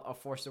SpongeBob are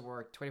forced to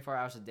work 24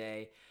 hours a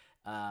day.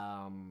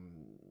 And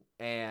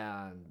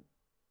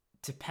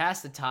to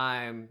pass the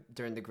time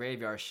during the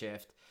graveyard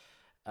shift,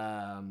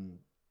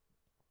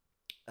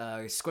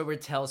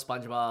 Squidward tells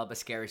SpongeBob a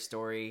scary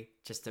story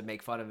just to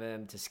make fun of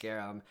him, to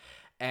scare him.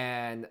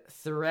 And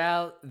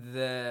throughout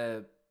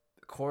the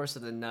course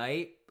of the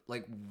night,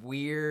 like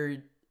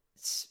weird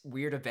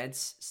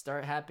events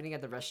start happening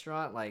at the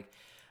restaurant, like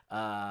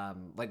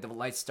the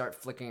lights start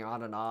flickering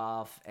on and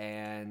off,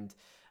 and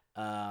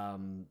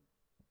the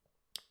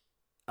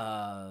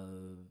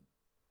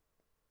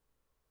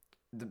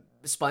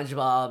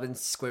SpongeBob and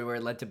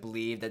Squidward led to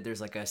believe that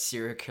there's like a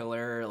serial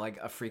killer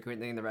like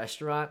frequenting the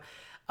restaurant,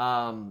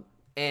 and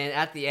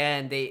at the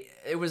end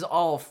it was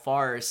all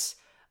farce,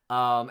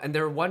 and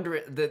they were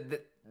wondering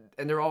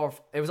it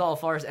was all a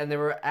farce, and they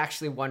were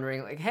actually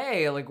wondering like,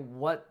 hey, like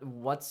what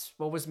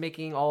was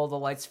making all the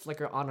lights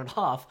flicker on and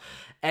off,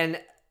 and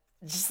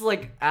just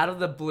like out of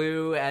the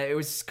blue, it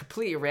was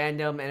completely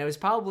random, and it was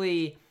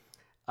probably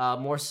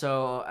more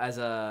so as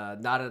a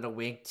nod and a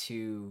wink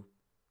to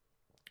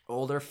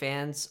older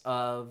fans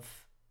of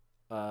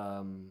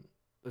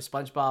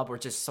SpongeBob, or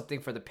just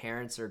something for the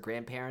parents or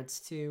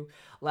grandparents to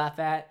laugh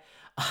at.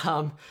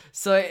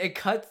 So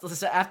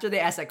after they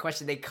asked that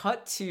question, they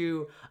cut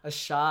to a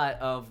shot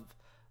of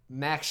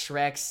Max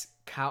Shrek's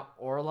Count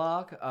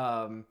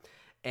Orlok,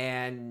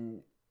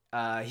 and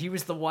he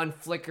was the one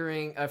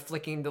flicking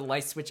the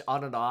light switch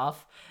on and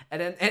off,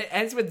 and then it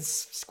ends with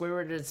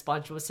Squidward and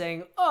SpongeBob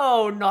saying,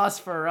 "Oh,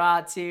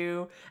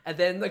 Nosferatu," and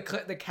then the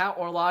Count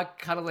Orlok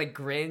kind of like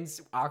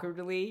grins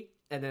awkwardly,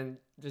 and then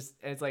it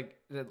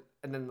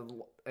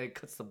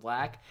cuts to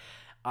black.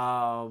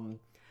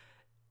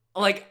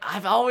 Like I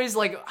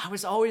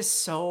was always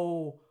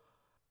so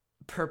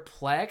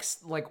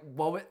perplexed. Like,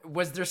 what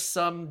was there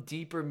some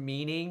deeper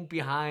meaning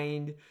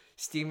behind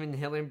Steven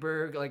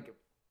Hillenburg like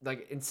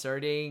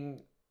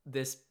inserting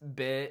this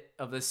bit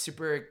of the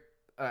super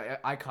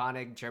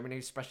iconic German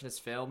expressionist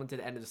film into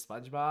the end of the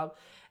SpongeBob?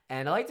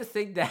 And I like to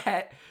think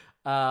that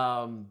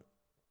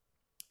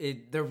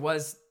there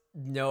was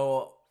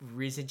no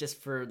reason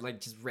just for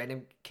like just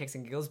random kicks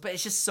and giggles, but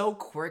it's just so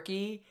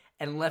quirky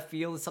and left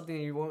field. Is something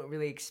you won't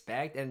really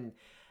expect, and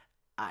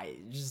I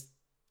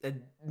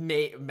don't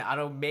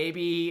know,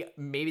 maybe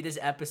this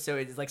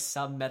episode is like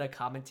some meta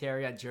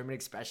commentary on German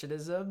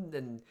expressionism,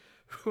 and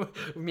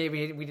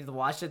maybe we need to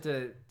watch it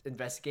to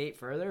investigate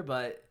further.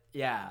 But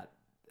yeah,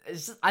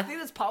 I think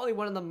that's probably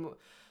one of the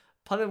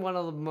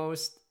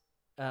most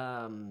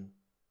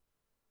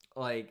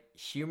like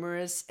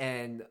humorous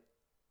and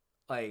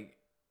like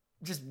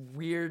just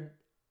weird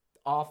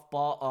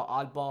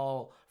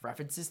oddball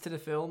references to the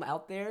film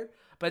out there,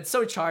 but it's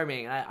so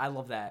charming. I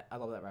love that. I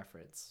love that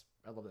reference.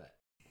 I love that.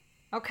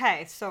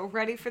 Okay, so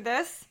ready for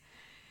this?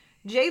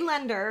 Jay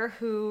Lender,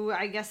 who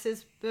I guess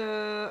is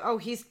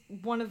he's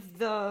one of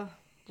the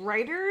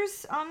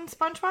writers on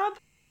SpongeBob.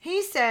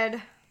 He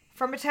said,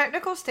 from a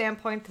technical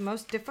standpoint, the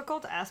most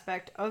difficult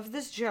aspect of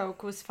this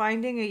joke was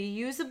finding a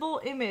usable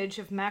image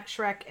of Max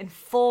Shrek in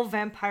full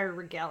vampire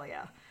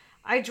regalia.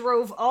 I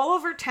drove all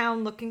over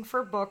town looking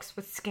for books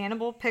with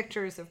scannable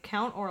pictures of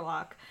Count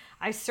Orlok.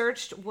 I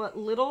searched what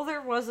little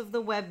there was of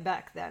the web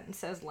back then,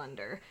 says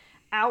Lender.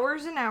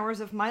 Hours and hours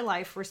of my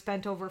life were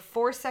spent over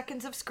 4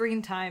 seconds of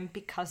screen time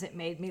because it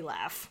made me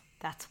laugh.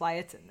 That's why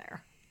it's in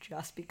there.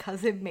 Just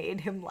because it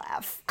made him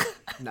laugh.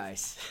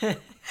 Nice. But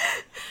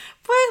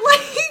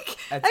like,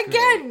 that's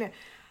again, great.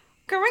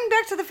 Going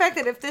back to the fact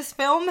that if this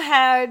film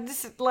had,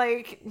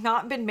 like,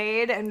 not been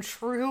made and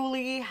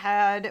truly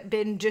had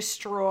been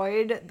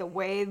destroyed the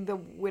way the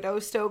Widow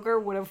Stoker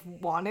would have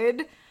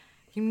wanted,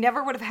 you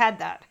never would have had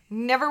that. You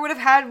never would have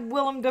had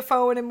Willem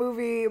Dafoe in a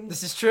movie.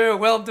 This is true,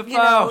 Willem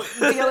Dafoe.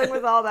 Dealing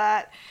with all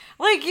that.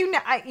 Like, you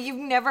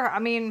never, I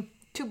mean,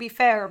 to be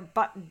fair,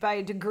 but by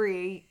a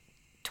degree,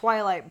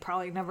 Twilight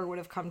probably never would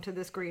have come to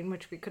the screen,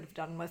 which we could have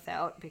done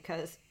without,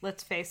 because,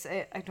 let's face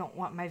it, I don't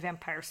want my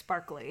vampire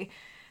sparkly.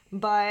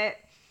 But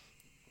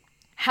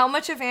how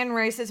much of Anne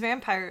Rice's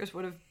vampires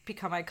would have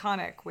become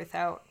iconic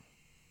without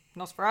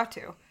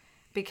Nosferatu?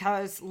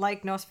 Because,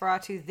 like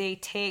Nosferatu, they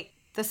take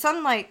the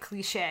sunlight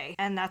cliche,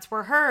 and that's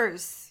where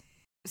hers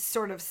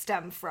sort of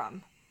stem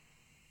from.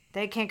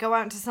 They can't go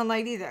out into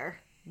sunlight either.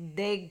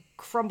 They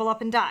crumble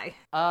up and die.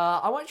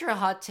 I want your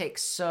hot take.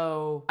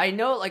 So, I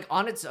know, like,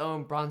 on its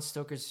own, Bram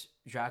Stoker's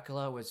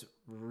Dracula was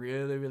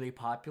really, really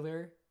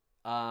popular.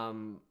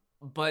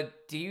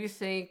 But do you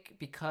think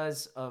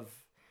because of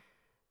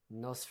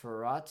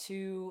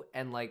Nosferatu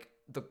and like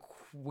the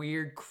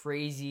weird,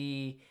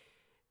 crazy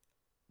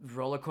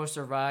roller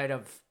coaster ride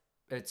of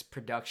its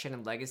production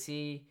and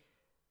legacy,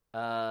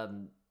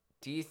 do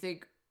you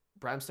think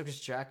Bram Stoker's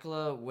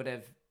Dracula would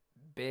have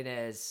been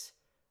as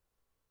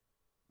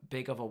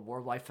big of a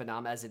worldwide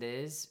phenomenon as it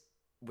is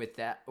with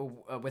that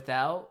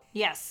without?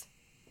 Yes.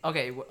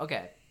 Okay.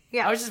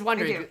 Yeah. I was just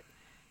wondering.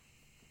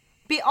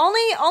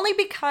 Only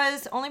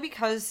because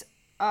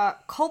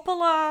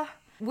Coppola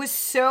was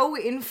so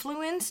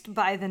influenced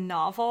by the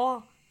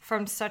novel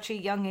from such a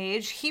young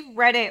age. He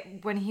read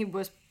it when he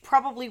was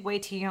probably way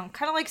too young,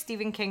 kind of like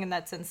Stephen King in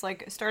that sense.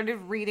 Like, started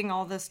reading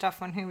all this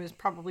stuff when he was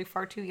probably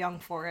far too young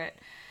for it.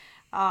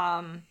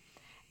 And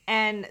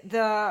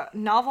the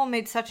novel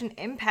made such an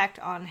impact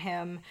on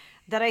him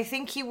that I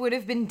think he would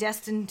have been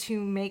destined to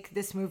make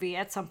this movie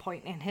at some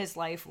point in his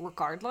life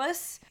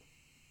regardless.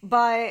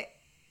 But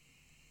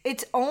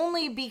it's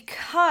only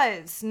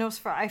because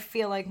I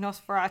feel like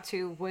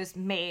Nosferatu was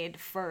made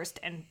first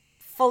and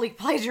fully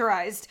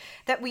plagiarized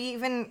that we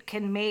even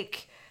can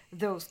make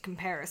those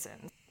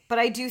comparisons. But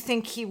I do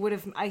think he would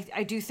have...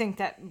 I do think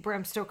that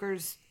Bram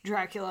Stoker's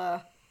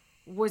Dracula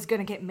was going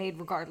to get made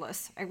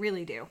regardless. I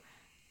really do.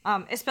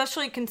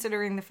 Especially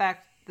considering the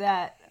fact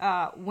that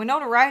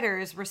Winona Ryder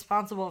is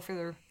responsible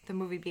for the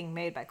movie being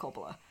made by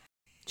Coppola.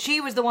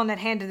 She was the one that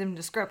handed him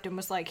the script and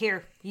was like,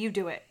 here, you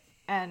do it.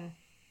 And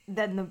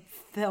then the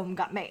film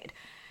got made.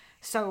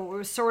 So it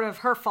was sort of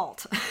her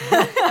fault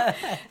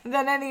that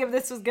any of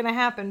this was going to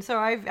happen. So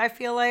I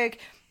feel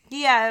like,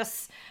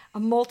 yes, a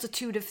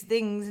multitude of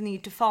things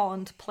need to fall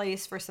into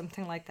place for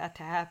something like that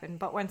to happen.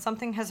 But when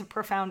something has a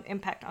profound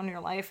impact on your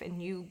life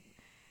and you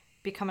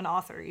become an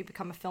author, you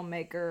become a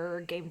filmmaker or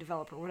a game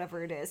developer,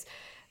 whatever it is,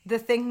 the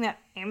thing that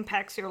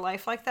impacts your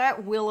life like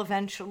that will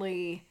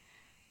eventually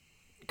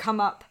come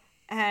up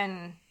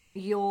and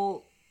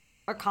you'll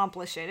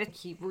accomplish it.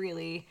 He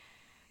really,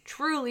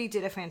 truly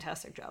did a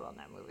fantastic job on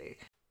that movie.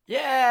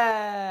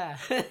 Yeah!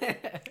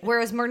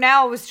 Whereas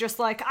Murnau was just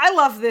like, I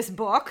love this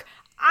book.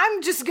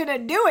 I'm just gonna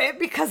do it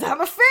because I'm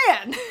a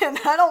fan and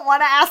I don't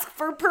want to ask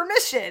for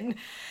permission.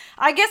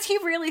 I guess he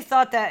really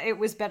thought that it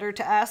was better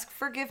to ask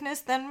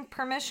forgiveness than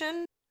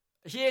permission.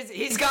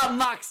 He's got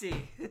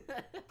moxie.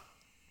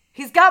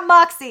 He's got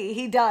moxie.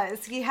 He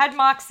does. He had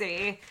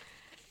moxie.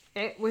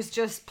 It was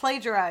just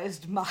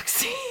plagiarized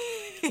moxie.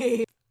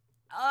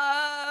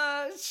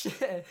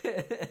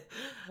 Shit.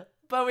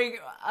 But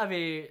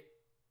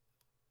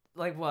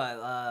like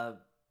what?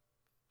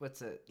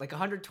 What's it? Like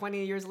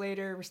 120 years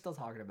later, we're still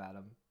talking about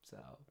him. So,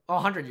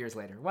 100 years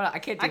later. What? I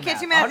can't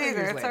do math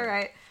either. It's all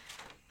right.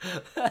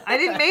 I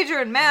didn't major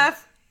in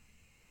math.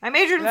 I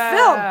majored in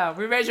film. Yeah,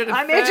 we majored in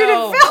film. I majored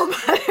in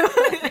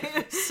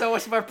film. So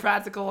much more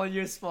practical and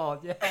useful.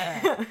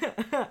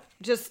 Yeah.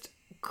 Just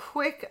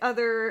quick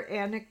other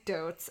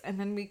anecdotes, and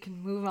then we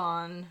can move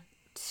on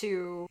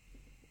to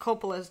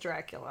Coppola's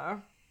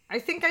Dracula. I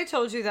think I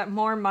told you that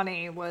more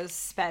money was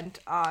spent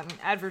on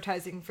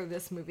advertising for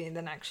this movie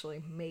than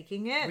actually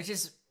making it. Which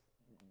is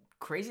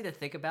crazy to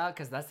think about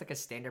because that's like a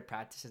standard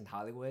practice in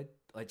Hollywood.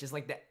 Like just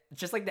like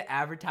the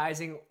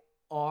advertising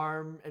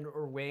arm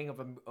or wing of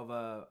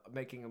a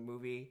making a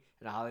movie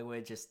in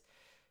Hollywood. Just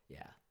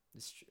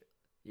it's true.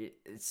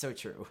 It's so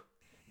true.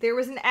 There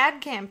was an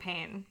ad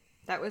campaign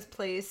that was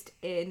placed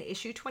in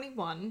issue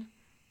 21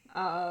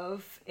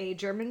 of a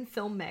German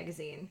film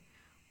magazine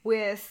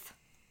with,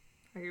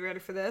 are you ready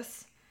for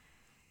this?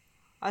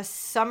 A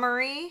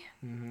summary,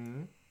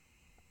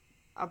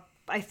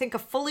 I think a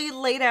fully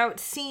laid out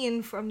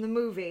scene from the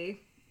movie,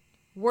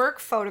 work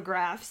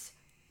photographs,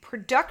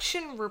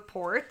 production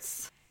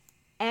reports,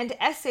 and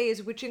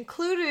essays which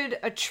included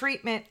a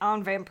treatment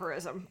on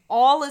vampirism,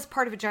 all as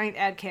part of a giant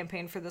ad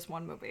campaign for this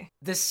one movie.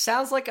 This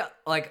sounds like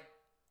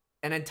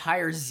an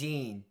entire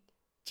zine.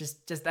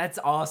 Just that's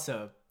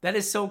awesome. That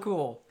is so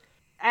cool.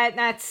 And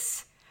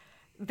that's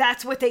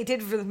what they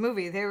did for the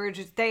movie.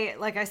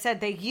 Like I said,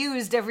 they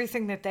used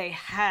everything that they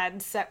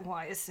had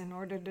set-wise in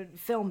order to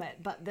film it,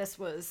 but this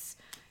was,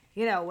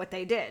 what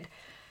they did.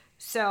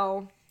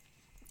 So,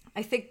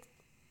 I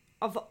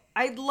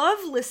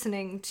love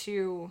listening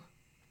to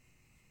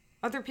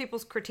other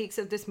people's critiques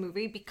of this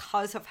movie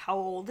because of how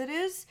old it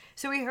is.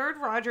 So we heard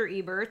Roger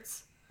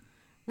Ebert's.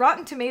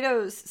 Rotten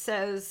Tomatoes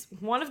says,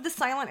 one of the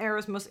silent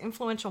era's most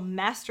influential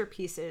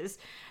masterpieces,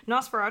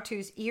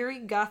 Nosferatu's eerie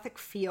gothic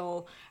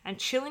feel and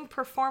chilling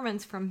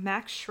performance from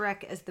Max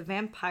Schreck as the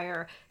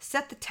vampire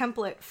set the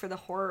template for the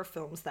horror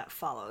films that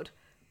followed.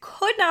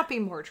 Could not be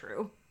more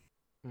true.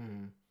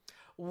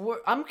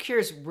 I'm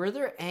curious, were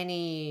there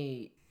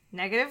any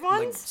negative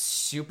ones? Like,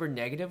 super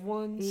negative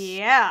ones?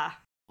 Yeah.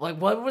 Like,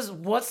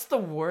 what's the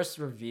worst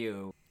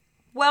review?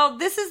 Well,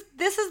 this is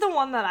the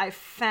one that I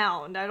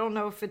found. I don't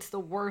know if it's the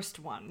worst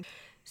one.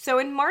 So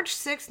in March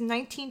 6,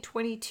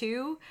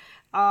 1922,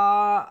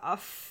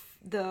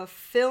 the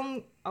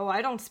film... Oh,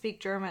 I don't speak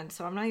German,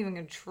 so I'm not even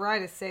going to try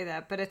to say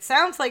that. But it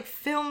sounds like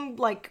film,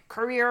 like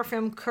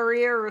Film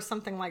Courier or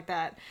something like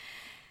that.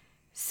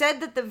 said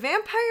that the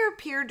vampire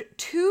appeared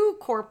too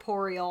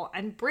corporeal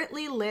and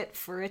brightly lit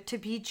for it to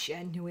be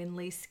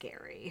genuinely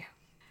scary.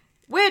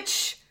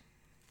 Which,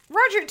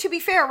 to be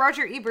fair,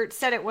 Roger Ebert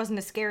said it wasn't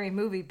a scary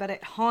movie, but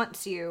it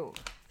haunts you.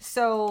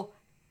 So,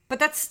 but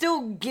that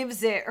still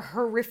gives it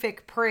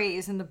horrific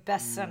praise in the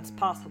best sense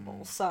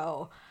possible.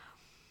 So,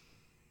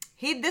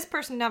 this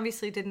person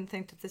obviously didn't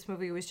think that this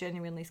movie was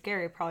genuinely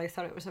scary. Probably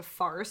thought it was a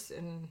farce,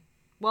 and,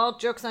 well,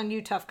 joke's on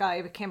you, tough guy.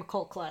 It became a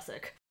cult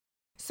classic.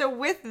 So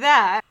with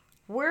that,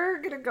 we're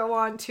going to go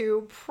on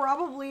to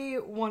probably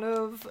one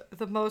of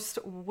the most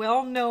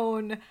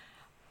well-known,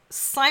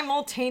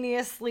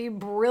 simultaneously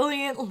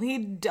brilliantly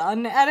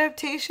done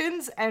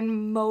adaptations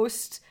and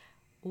most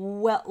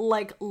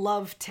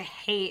love to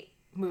hate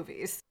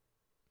movies.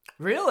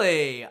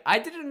 Really? I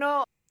didn't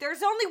know.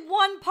 There's only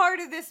one part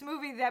of this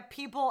movie that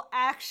people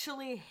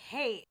actually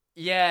hate.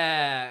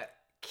 Yeah,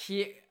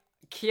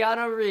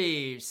 Keanu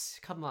Reeves.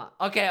 Come on.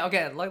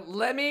 Okay.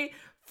 Let me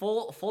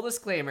full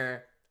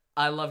disclaimer.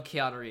 I love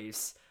Keanu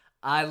Reeves.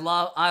 I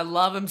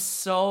love him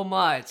so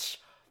much,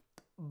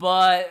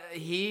 but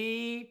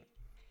this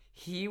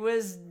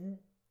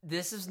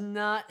is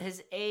not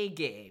his A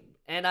game.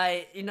 And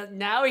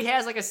now he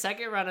has like a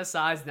second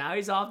renaissance. Now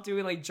he's off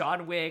doing like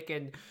John Wick,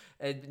 and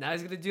now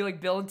he's gonna do like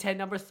Bill and Ted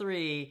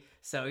 #3.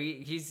 So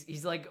he's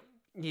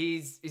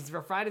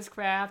refined his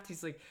craft.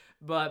 He's like,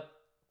 but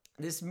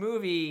this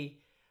movie,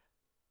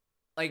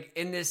 like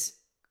this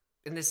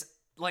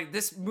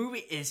movie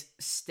is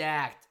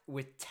stacked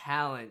with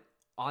talent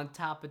on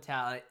top of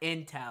talent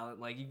in talent.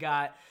 Like you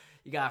got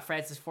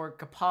Francis Ford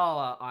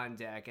Coppola on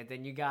deck, and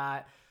then you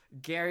got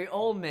Gary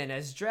Oldman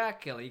as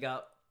Dracula. You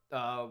got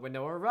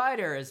Winona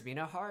Ryder as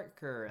Mina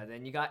Harker, and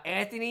then you got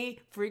Anthony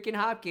freaking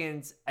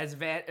Hopkins as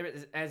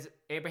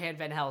Abraham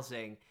Van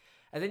Helsing,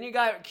 and then you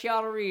got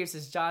Keanu Reeves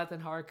as Jonathan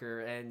Harker,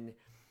 and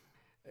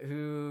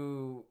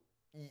who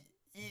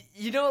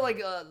you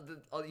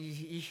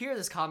hear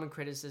this common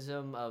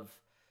criticism of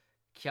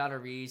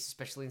Keanu Reeves,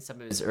 especially in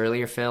some of his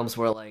earlier films,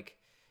 where like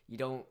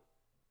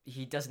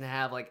he doesn't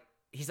have like,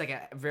 he's like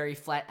a very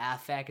flat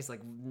affect, it's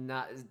like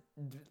not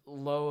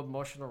low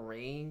emotional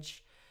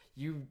range.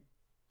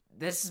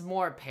 This is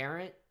more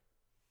apparent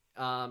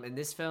in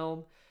this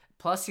film.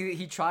 Plus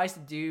he tries to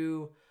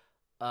do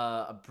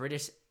a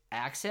British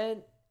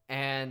accent,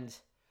 and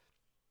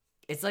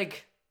it's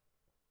like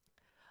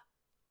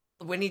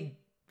when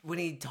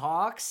he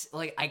talks,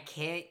 like I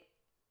can't,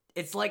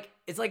 it's like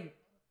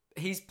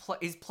he's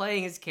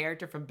playing his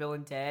character from Bill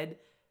and Ted,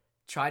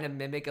 trying to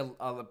mimic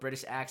a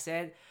British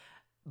accent,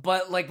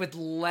 but like with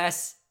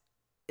less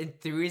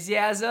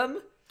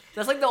enthusiasm.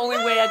 That's like the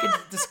only way I could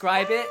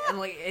describe it. And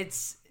like it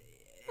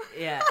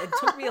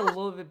took me a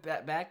little bit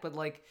back, but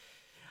like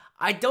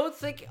I don't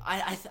think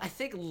I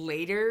think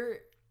later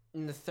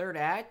in the third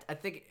act, I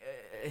think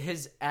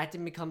his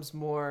acting becomes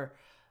more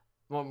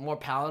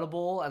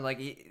palatable, and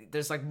like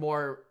there's like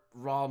more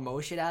raw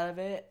emotion out of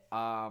it.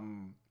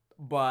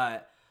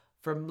 But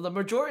for the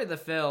majority of the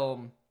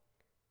film,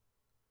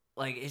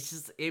 like it's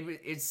just it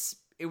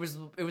was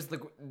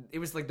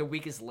like the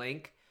weakest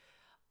link.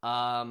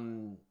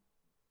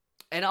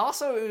 And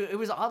also it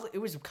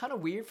was kind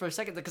of weird for a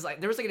second, because like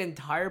there was like an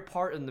entire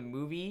part in the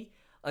movie,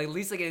 like at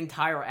least like an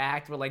entire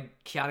act, where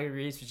like Keanu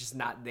Reeves was just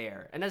not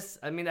there. And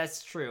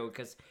that's true,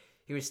 because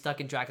he was stuck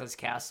in Dracula's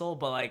castle,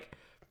 but like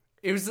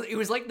it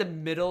was like the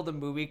middle of the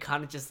movie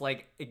kind of just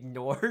like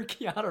ignored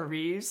Keanu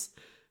Reeves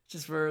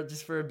just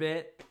for a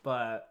bit.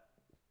 But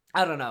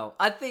I don't know.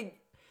 I think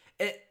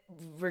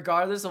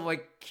regardless of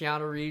like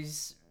Keanu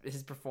Reeves,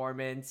 his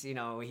performance,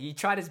 he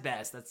tried his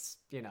best. That's,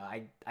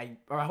 I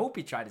hope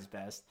he tried his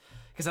best,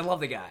 because I love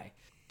the guy.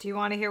 Do you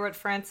want to hear what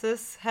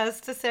Francis has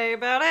to say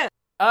about it?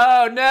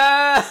 Oh,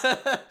 no!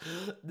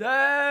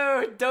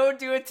 No! Don't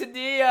do it to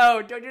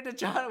Neo! Don't do it to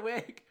John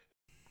Wick!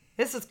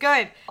 This is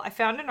good. I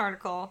found an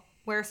article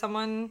where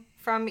someone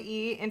from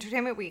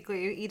Entertainment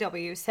Weekly,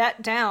 EW,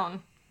 sat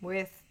down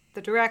with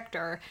the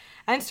director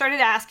and started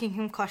asking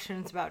him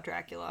questions about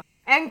Dracula.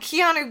 And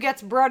Keanu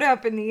gets brought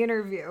up in the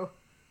interview.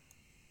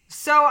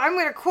 So I'm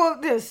going to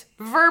quote this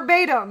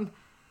verbatim,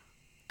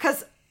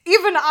 because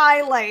even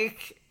I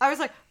was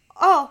like,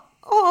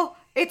 oh,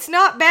 it's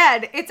not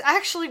bad. It's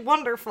actually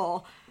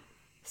wonderful.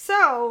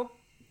 So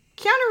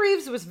Keanu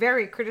Reeves was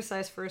very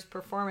criticized for his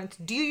performance.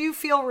 Do you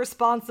feel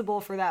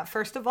responsible for that?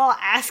 First of all,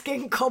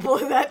 asking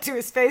Coppola that to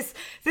his face.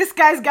 This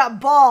guy's got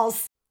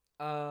balls.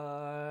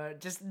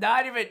 Just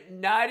not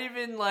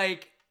even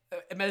like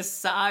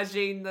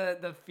massaging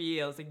the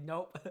feels. Like,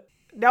 nope.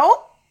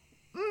 Nope.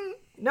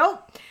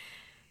 Nope.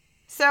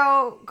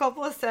 So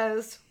Coppola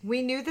says,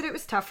 we knew that it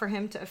was tough for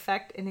him to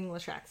affect an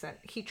English accent.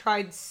 He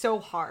tried so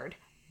hard.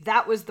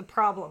 That was the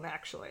problem,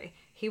 actually.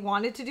 He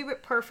wanted to do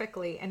it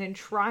perfectly, and in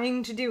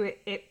trying to do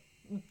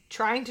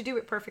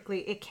it perfectly,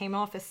 it came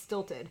off as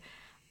stilted.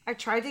 I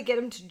tried to get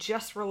him to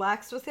just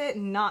relax with it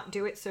and not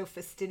do it so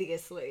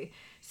fastidiously.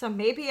 So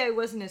maybe I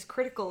wasn't as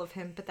critical of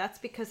him, but that's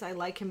because I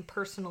like him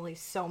personally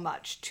so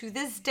much. To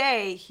this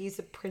day, he's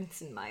a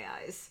prince in my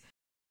eyes.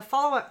 A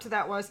follow-up to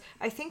that was,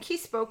 I think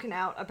he's spoken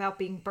out about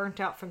being burnt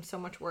out from so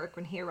much work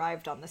when he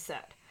arrived on the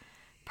set.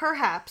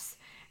 Perhaps,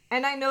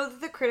 and I know that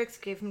the critics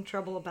gave him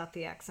trouble about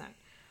the accent.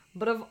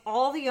 But of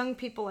all the young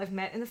people I've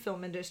met in the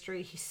film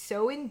industry, he's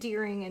so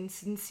endearing and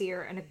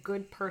sincere and a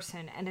good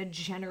person and a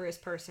generous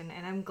person,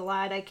 and I'm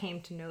glad I came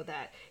to know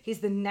that. He's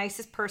the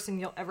nicest person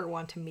you'll ever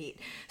want to meet.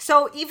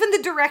 So even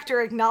the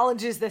director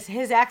acknowledges this,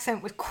 his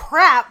accent was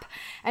crap,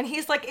 and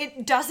he's like,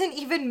 it doesn't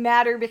even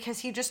matter because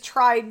he just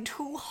tried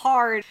too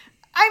hard.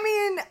 I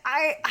mean,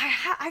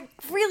 I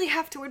really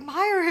have to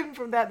admire him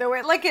for that, though.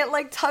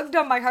 It tugged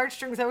on my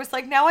heartstrings. I was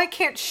like, now I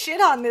can't shit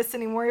on this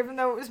anymore, even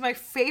though it was my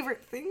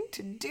favorite thing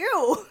to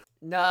do.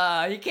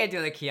 No, you can't do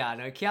that,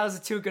 Keanu. Keanu's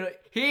too good.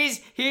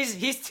 He's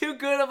too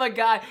good of a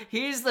guy.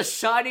 He's the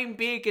shining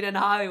beacon in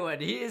Hollywood.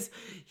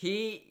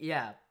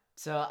 Yeah.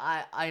 So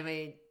I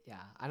mean,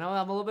 yeah. I know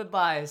I'm a little bit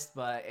biased,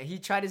 but he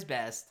tried his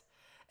best,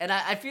 and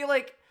I feel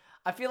like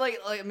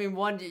I mean,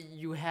 one,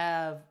 you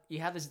have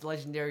this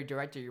legendary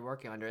director you're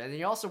working under, and then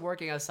you're also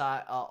working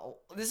aside.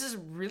 This is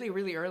really,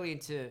 really early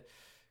into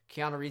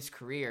Keanu Reeves'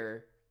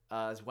 career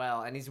as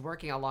well, and he's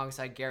working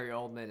alongside Gary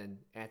Oldman and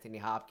Anthony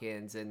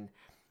Hopkins, and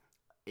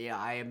yeah,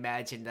 I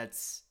imagine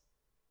that's,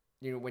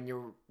 you know, when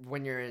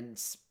you're in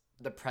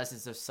the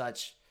presence of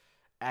such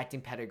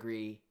acting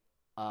pedigree,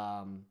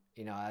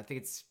 you know, I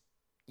think it's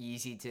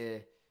easy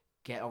to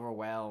get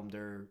overwhelmed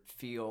or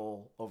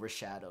feel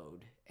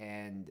overshadowed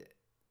and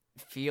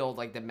feel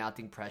like the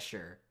mounting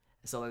pressure.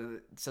 So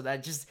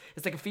that just,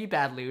 it's like a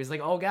feedback loop. It's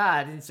like, oh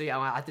god, and so yeah,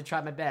 I have to try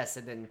my best,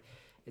 and then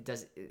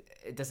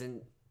it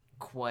doesn't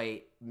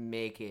quite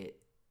make it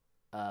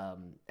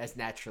as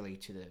naturally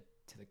to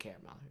the camera,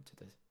 to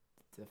the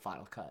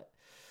final cut.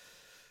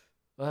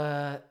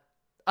 I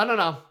don't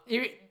know.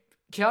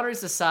 Keanu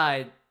Reeves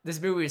aside, this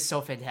movie is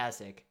so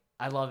fantastic.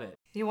 I love it.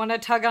 You want to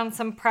tug on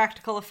some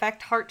practical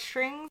effect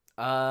heartstrings?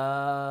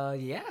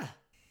 Yeah.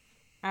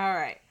 All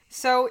right.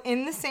 So,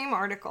 in the same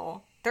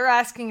article, they're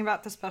asking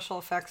about the special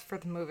effects for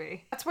the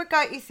movie. That's what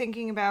got you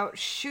thinking about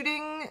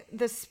shooting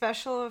the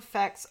special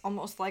effects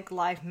almost like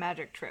live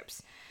magic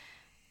tricks.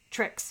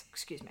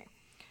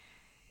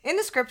 In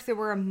the script, there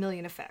were a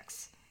million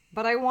effects,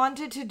 but I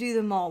wanted to do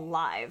them all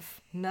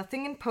live.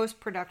 Nothing in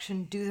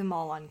post-production, do them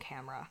all on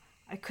camera.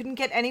 I couldn't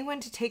get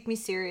anyone to take me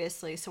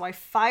seriously, so I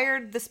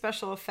fired the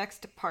special effects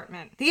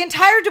department, the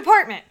entire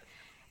department,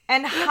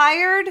 and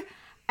hired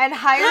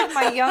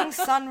my young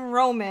son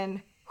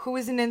Roman, who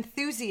is an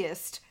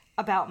enthusiast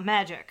about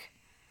magic.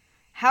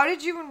 How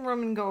did you and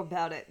Roman go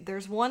about it?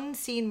 There's one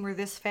scene where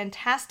this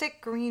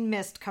fantastic green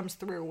mist comes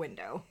through a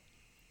window.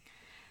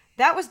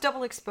 That was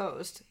double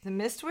exposed. The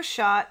mist was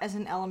shot as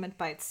an element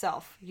by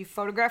itself. You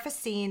photograph a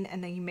scene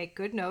and then you make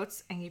good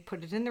notes and you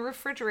put it in the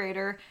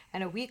refrigerator,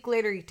 and a week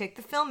later you take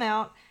the film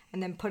out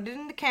and then put it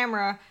in the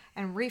camera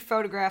and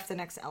rephotograph the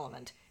next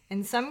element.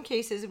 In some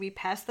cases, we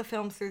passed the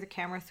film through the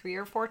camera 3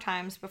 or 4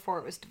 times before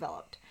it was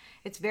developed.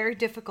 It's very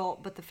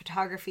difficult, but the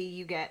photography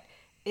you get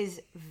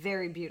is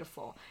very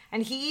beautiful.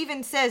 And he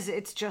even says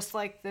it's just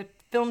like the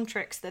film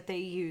tricks that they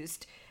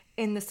used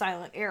in the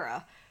silent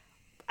era.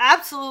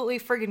 Absolutely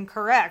friggin'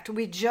 correct.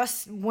 We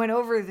just went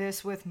over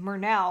this with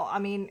Murnau. I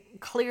mean,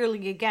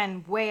 clearly,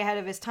 again, way ahead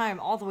of his time,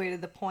 all the way to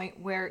the point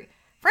where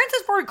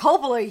Francis Ford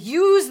Coppola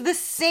used the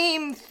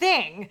same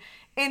thing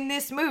in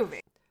this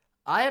movie.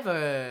 I have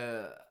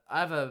a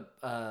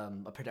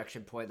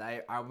production point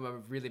that I'm a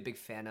really big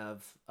fan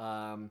of.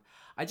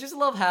 I just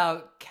love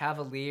how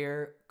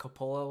cavalier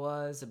Coppola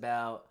was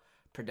about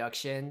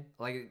production.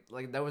 Like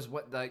that was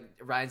what, like,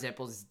 Ryan's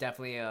example is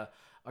definitely a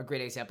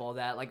great example of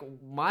that. Like,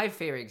 my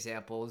favorite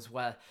example is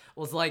what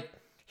was like,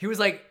 he was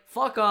like,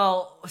 fuck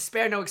all,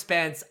 spare no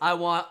expense. I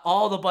want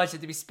all the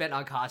budget to be spent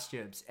on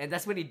costumes. And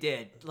that's what he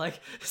did.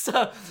 Like,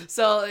 so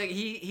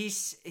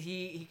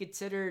he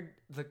considered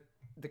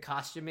the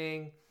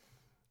costuming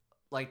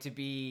like to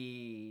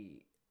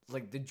be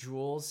like the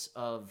jewels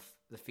of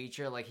the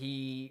feature. Like,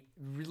 he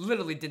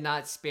literally did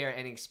not spare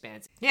any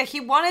expense. Yeah, he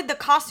wanted the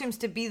costumes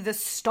to be the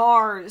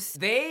stars.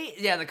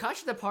 The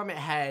costume department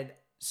had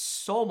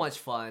so much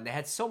fun. They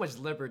had so much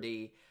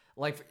liberty.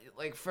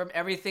 Like from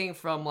everything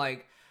from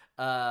like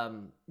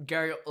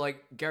Gary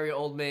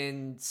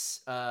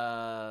Oldman's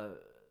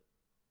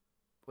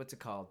what's it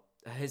called?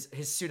 His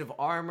suit of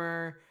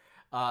armor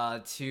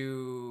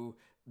to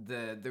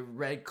the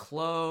red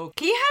cloak.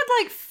 He had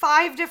like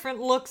 5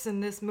 different looks in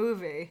this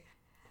movie.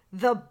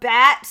 The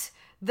bat,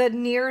 the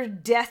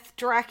near-death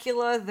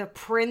Dracula, the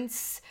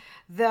prince,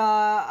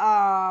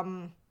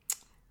 the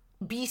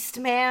beast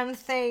man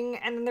thing,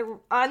 and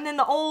then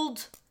the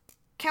old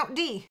Count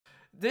D.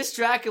 This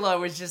Dracula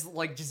was just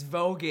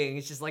voguing.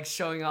 It's just like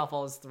showing off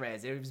all his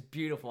threads. It was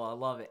beautiful. I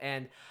love it.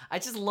 And I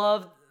just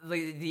love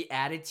the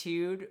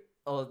attitude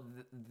of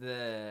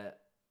the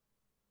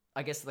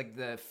I guess like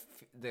the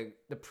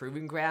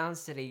proving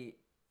grounds that he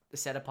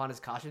set upon his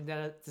costume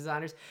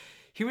designers.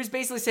 He was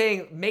basically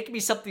saying, make me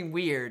something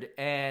weird,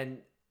 and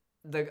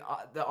the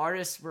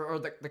artists or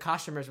the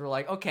costumers were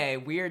like, okay,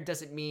 weird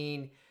doesn't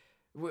mean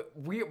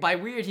weird. By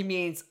weird he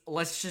means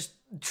let's just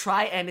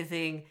try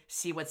anything,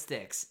 see what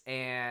sticks.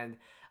 And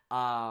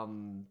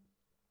And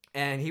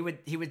he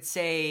would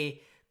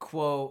say,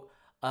 quote,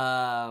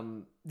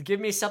 give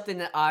me something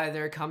that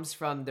either comes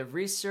from the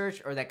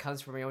research or that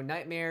comes from my own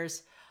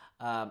nightmares.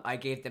 I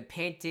gave them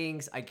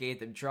paintings, I gave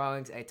them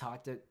drawings, I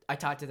talked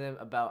to them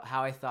about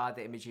how I thought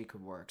the imagery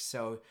could work.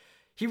 So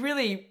he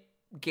really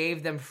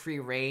gave them free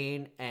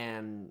reign,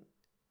 and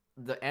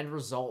the end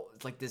result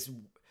is like this.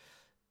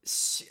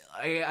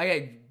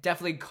 I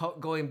definitely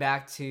going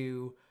back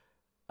to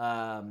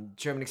German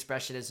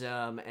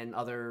expressionism and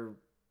other,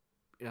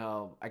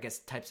 I guess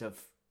types of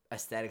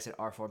aesthetics and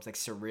art forms like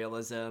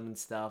surrealism and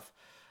stuff.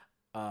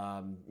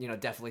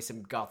 Definitely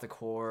some gothic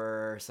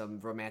horror, some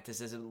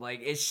romanticism.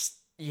 Like it's just,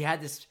 you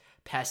had this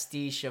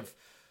pastiche of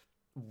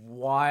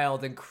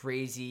wild and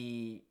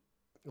crazy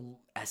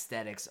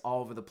aesthetics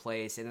all over the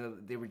place,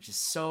 and they were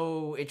just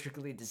so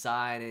intricately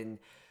designed and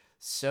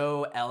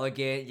so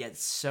elegant yet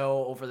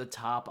so over the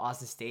top,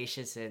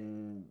 ostentatious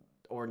and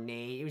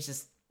ornate. It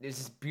was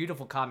this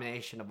beautiful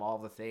combination of all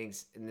the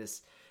things in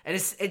this, and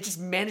it just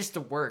managed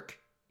to work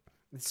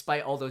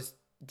despite all those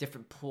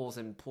different pulls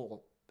and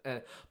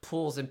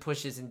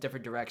pushes in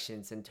different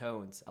directions and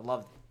tones. I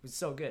loved it. It was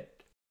so good.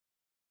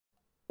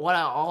 What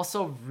I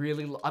also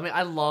really,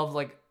 I love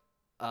like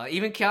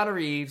even Keanu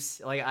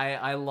Reeves. Like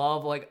I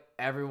love like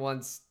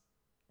everyone's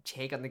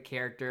take on the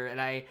character, and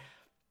I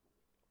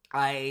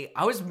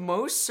was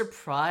most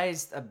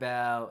surprised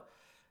about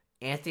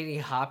Anthony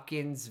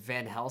Hopkins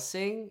Van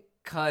Helsing,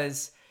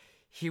 because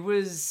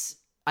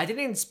I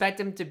didn't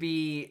expect him to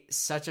be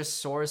such a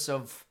source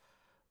of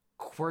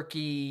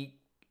quirky,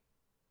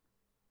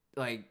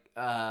 like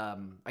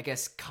I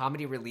guess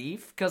comedy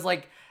relief, because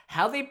like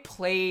how they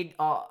played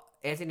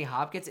Anthony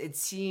Hopkins, it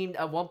seemed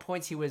at one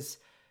point he was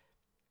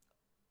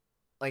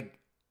like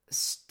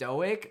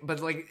stoic, but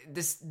like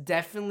this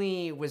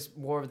definitely was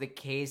more of the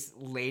case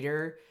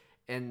later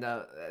in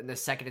the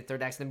second and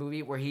third acts of the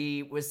movie, where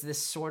he was this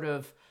sort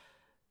of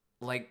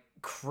like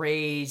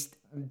crazed,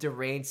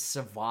 deranged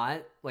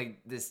savant, like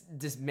this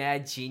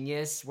mad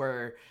genius,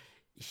 where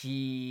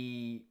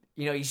he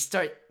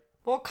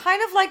well,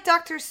 kind of like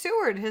Dr.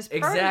 Seward, his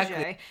protege.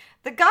 Exactly.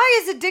 The guy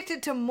is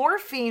addicted to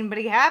morphine, but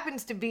he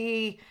happens to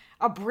be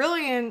a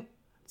brilliant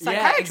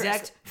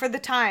psychiatrist for the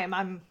time.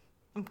 I'm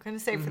going to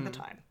say for the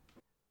time.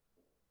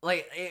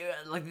 Like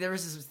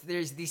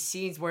there's these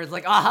scenes where it's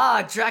like,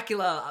 aha,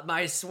 Dracula,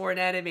 my sworn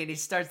enemy, and he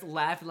starts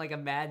laughing like a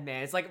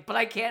madman. It's like, but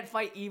I can't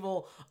fight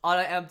evil on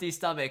an empty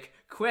stomach.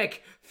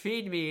 Quick,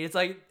 feed me. It's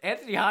like,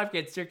 Anthony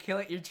Hopkins, you're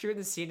chewing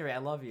the scenery. I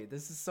love you.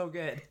 This is so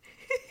good.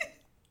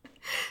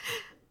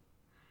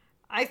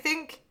 I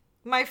think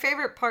my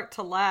favorite part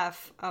to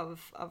laugh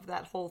of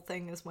that whole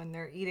thing is when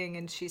they're eating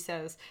and she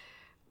says,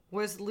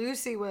 was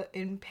Lucy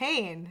in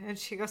pain? And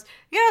she goes,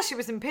 yeah, she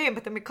was in pain,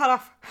 but then we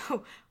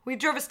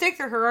drove a stake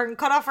through her and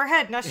cut off her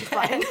head. Now she's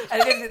fine.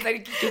 And then he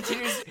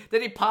continues,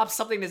 then he pops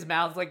something in his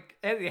mouth like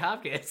Anthony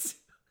Hopkins.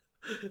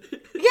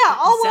 Yeah,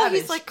 all while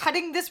he's like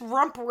cutting this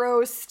rump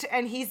roast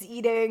and he's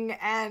eating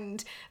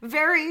and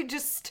very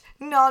just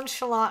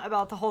nonchalant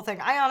about the whole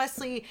thing. I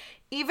honestly,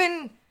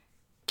 even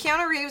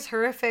Keanu Reeves'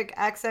 horrific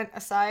accent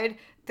aside,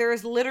 there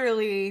is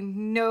literally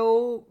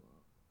no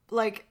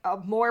like a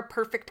more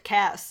perfect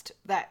cast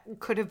that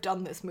could have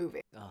done this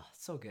movie. Oh,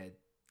 so good.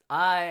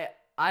 I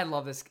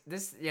love this. I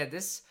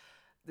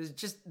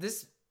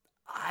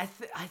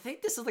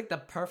think this is like the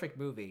perfect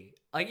movie.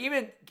 Like,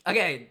 even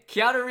again,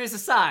 Keanu Reeves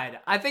aside,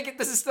 I think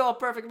this is still a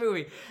perfect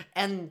movie.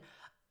 And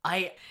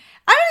I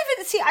don't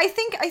even see. I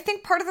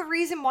think part of the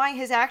reason why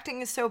his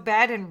acting is so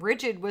bad and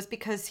rigid was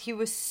because he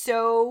was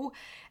so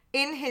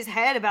in his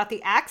head about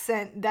the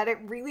accent that it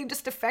really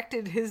just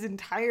affected his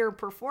entire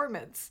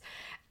performance.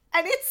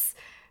 And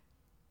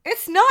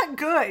it's not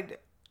good,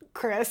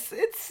 Chris.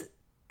 It's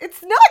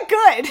not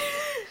good.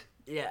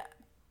 Yeah.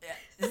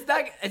 It's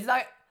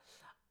not.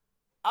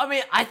 I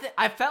mean,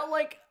 I felt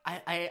like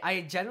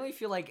I generally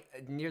feel like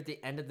near the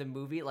end of the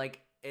movie,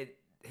 like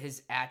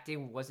his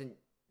acting wasn't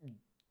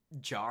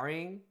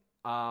jarring.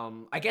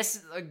 I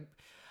guess like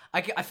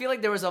I feel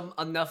like there was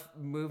enough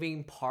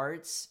moving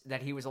parts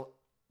that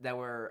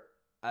were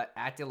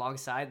acting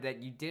alongside that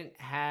you didn't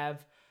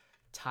have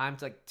time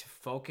to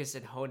focus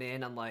and hone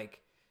in on like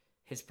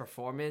his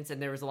performance,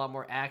 and there was a lot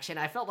more action.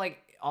 I felt like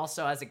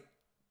also as a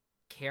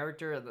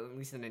character, at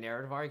least in the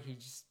narrative arc, he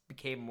just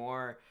became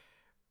more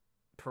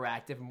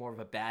proactive and more of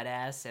a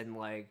badass, and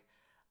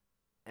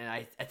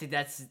I think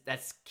that's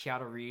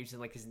Keanu Reeves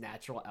and like his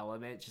natural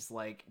element, just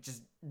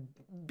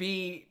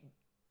be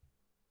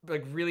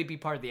like really be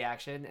part of the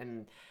action.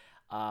 And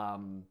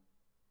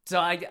so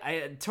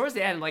I towards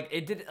the end, like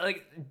it did,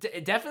 like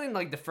definitely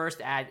like the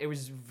first act, it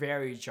was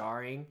very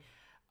jarring.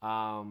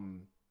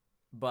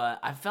 But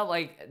I felt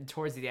like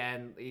towards the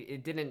end,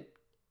 it didn't,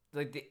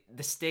 like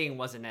the sting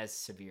wasn't as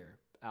severe.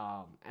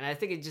 And I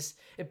think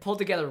it pulled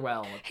together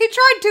well. He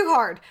tried too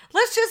hard.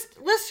 Let's just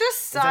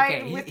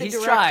side with the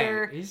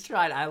director. He's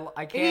tried.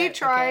 I can't. He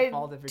tried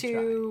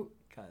too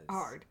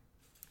hard.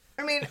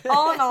 I mean,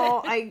 all in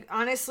all, I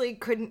honestly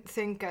couldn't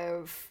think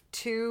of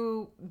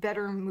two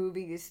better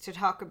movies to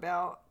talk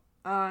about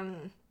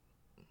on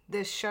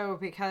this show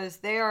because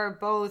they are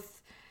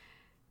both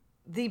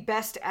the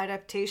best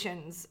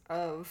adaptations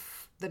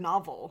of the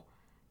novel.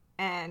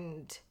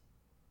 And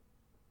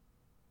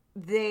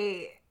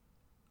without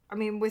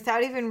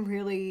even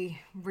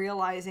really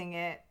realizing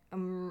it,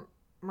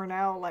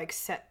 Murnau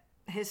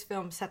his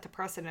film set the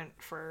precedent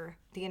for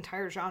the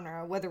entire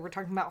genre, whether we're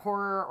talking about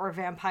horror or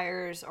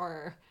vampires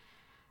or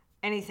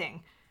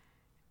anything.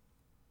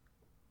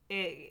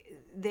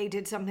 They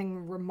did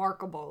something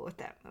remarkable with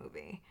that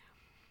movie.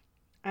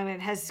 And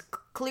it has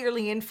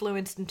clearly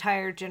influenced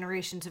entire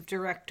generations of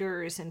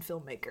directors and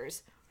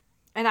filmmakers.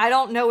 And I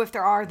don't know if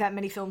there are that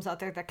many films out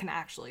there that can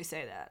actually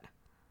say that.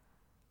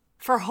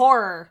 For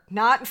horror,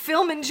 not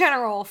film in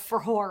general, for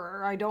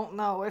horror. I don't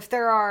know if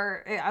there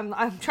are.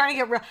 I'm trying to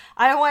get real.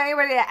 I don't want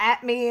anybody to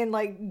at me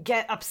and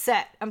get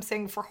upset. I'm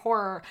saying for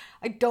horror,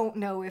 I don't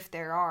know if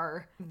there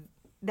are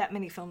that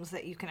many films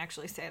that you can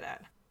actually say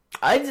that.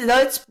 I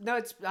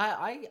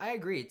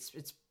agree.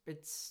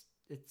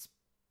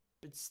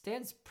 It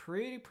stands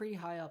pretty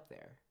high up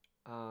there.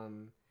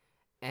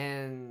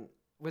 And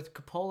with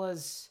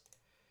Coppola's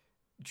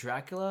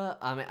Dracula,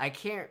 I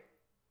can't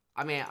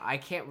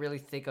really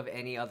think of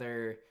any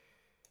other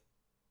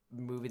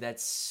movie that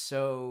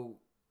so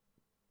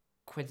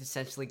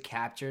quintessentially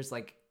captures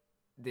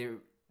the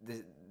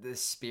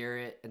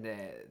spirit and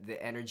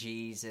the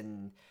energies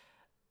and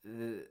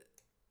the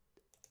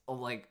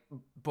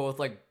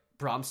both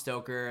Bram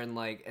Stoker and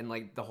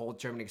the whole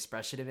German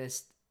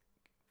expressionist.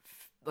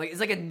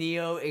 It's like a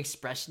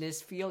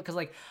neo-expressionist feel, because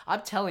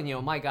I'm telling you,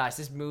 oh my gosh,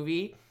 this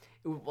movie,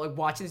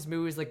 watching this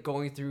movie is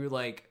going through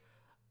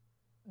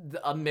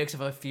a mix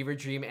of a fever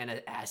dream and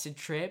an acid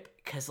trip,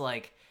 because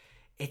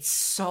it's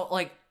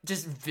so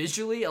just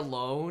visually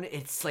alone,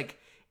 it's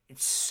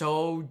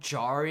so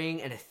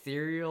jarring and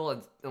ethereal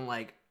and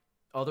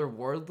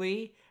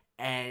otherworldly,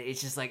 and it's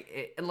just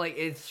it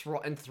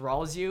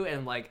enthralls you,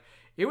 and I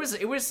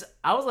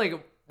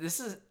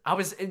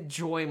was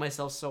enjoying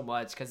myself so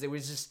much because it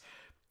was just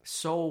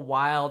so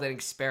wild and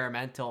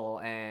experimental,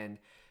 and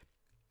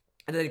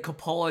then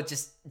Coppola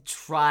just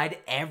tried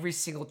every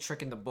single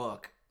trick in the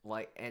book,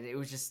 and it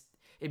was just,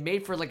 it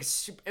made for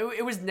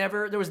there was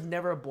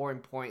never a boring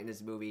point in this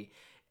movie,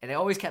 and it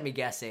always kept me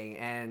guessing,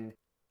 and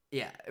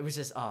yeah, it was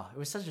just it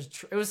was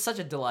such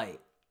a delight.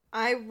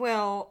 I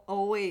will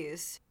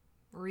always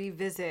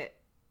revisit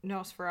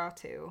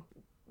Nosferatu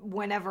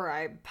whenever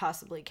I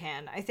possibly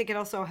can. I think it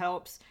also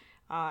helps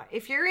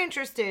if you're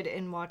interested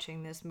in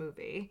watching this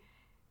movie.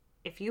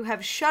 If you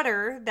have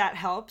Shudder, that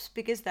helps,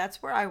 because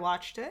that's where I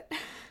watched it.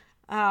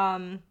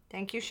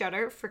 Thank you,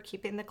 Shudder, for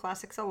keeping the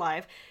classics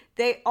alive.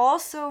 They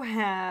also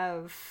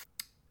have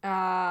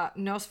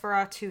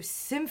Nosferatu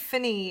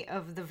Symphony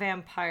of the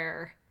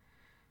Vampire.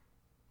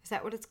 Is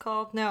that what it's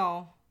called?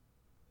 No.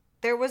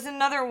 There was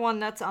another one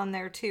that's on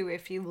there, too,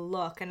 if you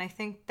look. And I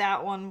think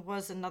that one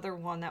was another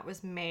one that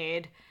was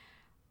made...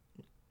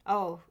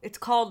 Oh, it's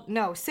called...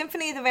 No,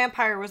 Symphony of the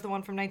Vampire was the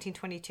one from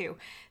 1922.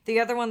 The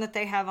other one that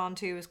they have on,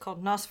 too, is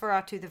called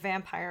Nosferatu the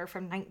Vampire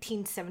from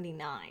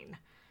 1979.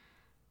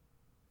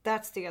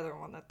 That's the other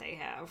one that they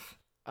have.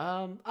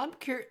 I'm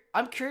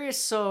curious,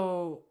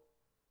 so...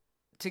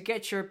 To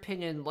get your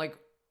opinion,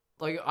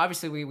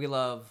 obviously we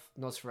love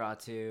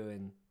Nosferatu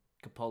and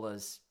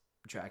Coppola's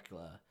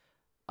Dracula.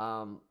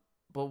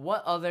 But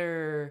what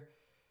other...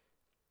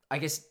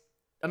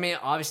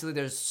 obviously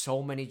there's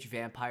so many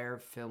vampire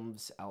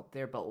films out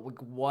there,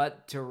 but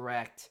what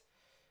direct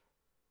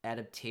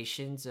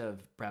adaptations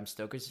of Bram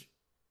Stoker's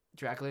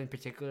Dracula in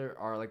particular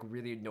are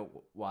really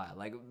wild?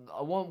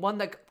 One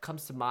that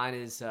comes to mind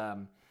is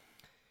the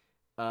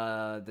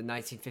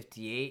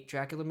 1958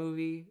 Dracula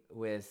movie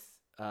with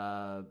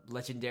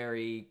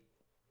legendary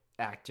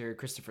actor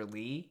Christopher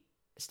Lee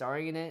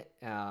starring in it.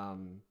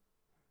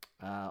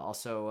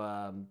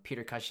 Also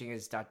Peter Cushing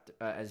as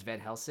Van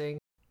Helsing.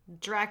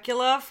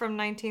 Dracula from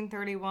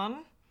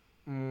 1931.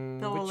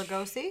 Bela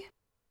Lugosi.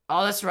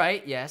 Oh, that's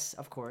right. Yes,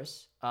 of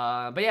course.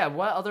 But yeah,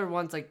 what other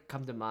ones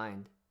come to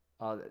mind?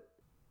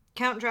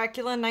 Count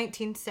Dracula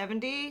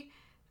 1970.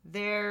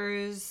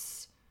 There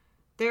was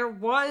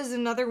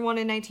another one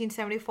in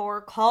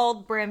 1974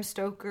 called Bram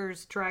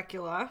Stoker's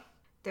Dracula.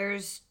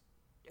 There's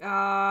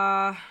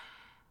Blackula.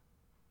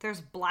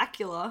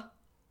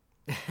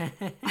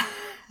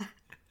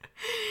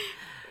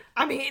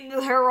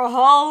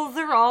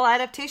 They're all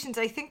adaptations.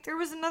 I think there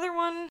was another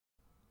one.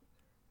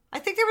 I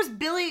think there was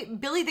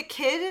Billy the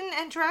Kid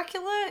and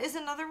Dracula is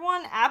another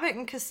one. Abbott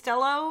and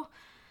Costello.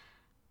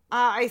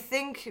 I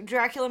think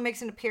Dracula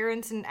makes an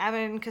appearance and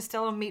Abbott and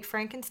Costello meet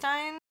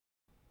Frankenstein.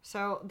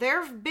 So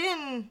there have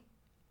been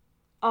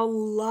a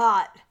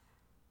lot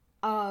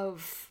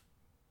of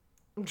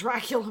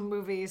Dracula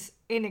movies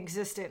in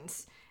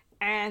existence.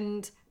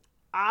 And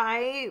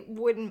I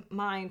wouldn't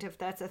mind if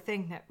that's a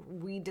thing that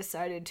we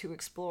decided to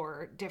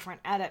explore,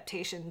 different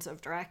adaptations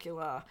of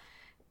Dracula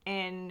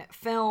in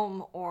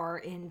film or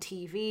in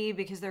TV,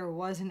 because there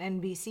was an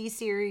NBC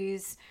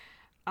series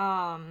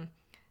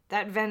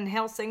that Van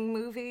Helsing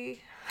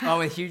movie. Oh,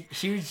 with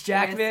Hugh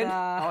Jackman.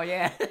 Oh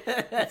yeah,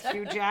 With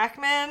Hugh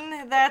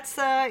Jackman. That's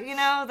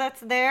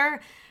that's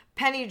there.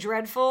 Penny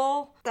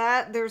Dreadful.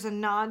 That there's a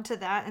nod to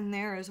that in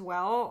there as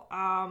well.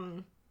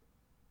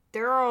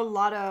 There are a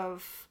lot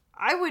of.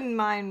 I wouldn't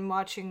mind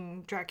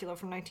watching Dracula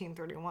from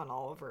 1931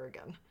 all over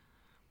again.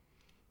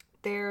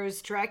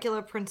 There's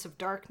Dracula, Prince of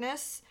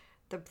Darkness,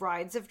 The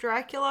Brides of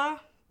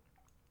Dracula,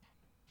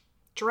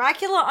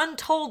 Dracula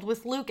Untold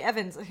with Luke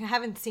Evans. I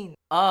haven't seen.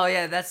 Oh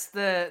yeah,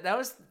 that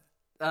was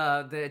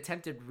the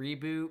attempted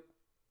reboot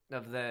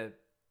of the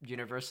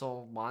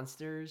Universal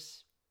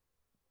Monsters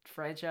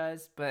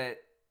franchise, but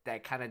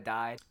that kind of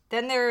died.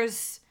 Then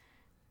there's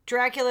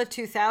Dracula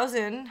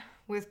 2000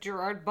 with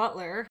Gerard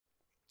Butler.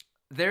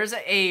 There's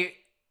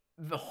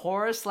the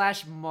horror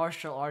 /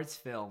 martial arts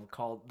film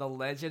called The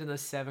Legend of the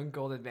Seven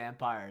Golden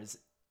Vampires.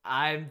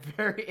 I'm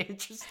very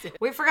interested.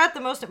 We forgot the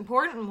most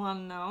important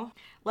one, though.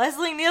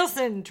 Leslie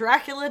Nielsen,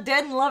 Dracula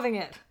Dead and Loving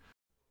It.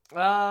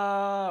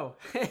 Oh.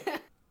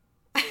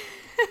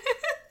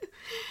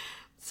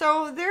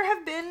 So there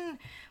have been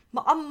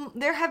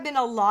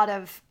a lot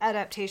of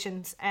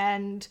adaptations,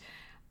 and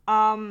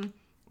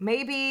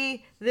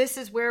maybe this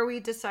is where we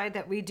decide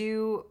that we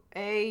do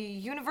a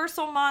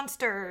Universal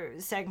Monster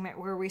segment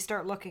where we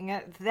start looking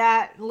at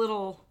that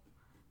little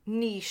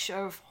niche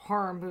of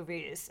horror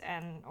movies,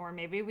 or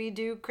maybe we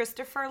do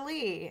Christopher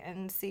Lee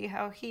and see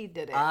how he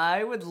did it.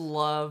 I would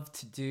love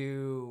to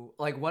do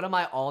like one of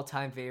my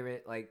all-time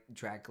favorite like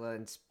Dracula,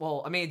 and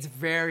well, I mean it's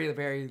very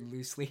very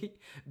loosely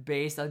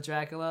based on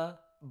Dracula,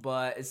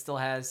 but it still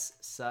has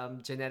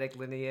some genetic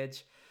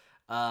lineage.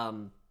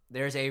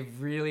 There's a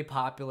really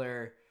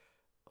popular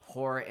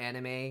horror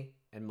anime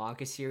and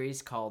manga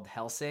series called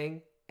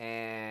Hellsing,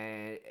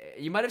 and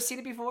you might have seen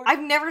it before.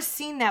 I've never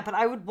seen that, but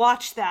I would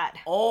watch that.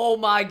 Oh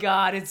my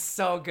god, it's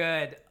so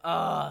good.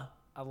 I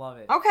love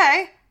it.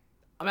 Okay.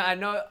 I mean, I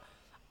know,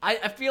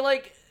 I feel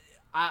like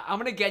I'm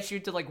gonna get you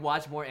to like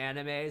watch more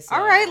anime. So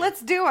all right,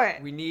 let's do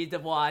it. We need to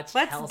watch.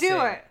 Let's Hellsing.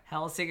 do it.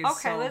 Hellsing is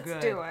okay, so let's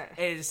good. do it.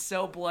 It is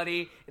so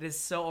bloody. It is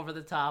so over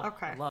the top.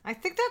 Okay. I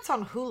think that's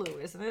on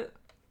Hulu, isn't it?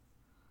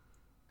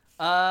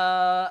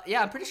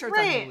 Yeah, I'm pretty sure it's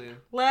on Hulu.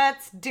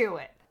 Let's do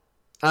it.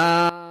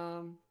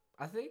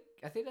 I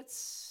think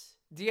that's.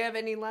 Do you have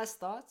any last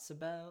thoughts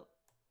about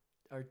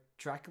our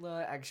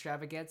Dracula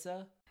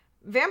extravaganza?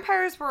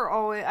 Vampires were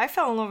always. I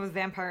fell in love with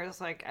vampires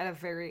like at a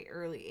very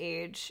early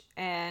age,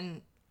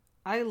 and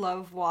I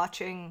love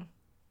watching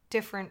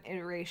different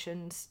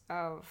iterations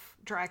of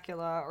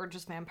Dracula or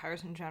just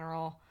vampires in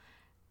general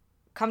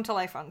come to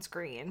life on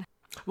screen.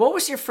 What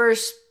was your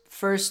first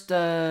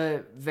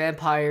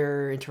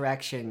vampire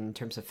interaction in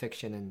terms of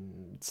fiction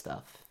and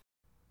stuff?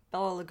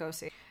 Bela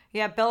Lugosi.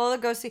 Yeah, Bela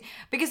Lugosi.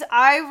 Because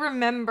I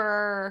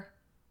remember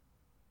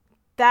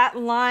that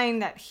line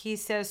that he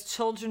says,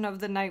 "Children of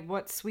the night,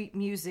 what sweet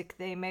music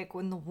they make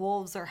when the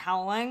wolves are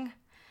howling."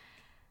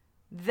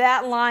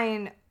 That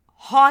line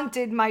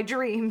haunted my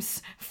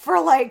dreams for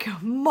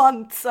like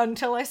months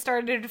until I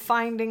started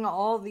finding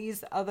all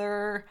these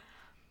other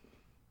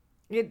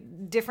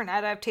different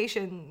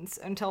adaptations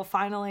until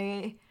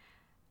finally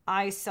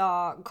I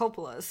saw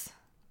Coppola's.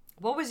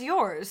 What was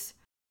yours?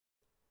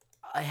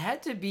 I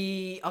had to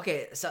be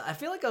okay. So I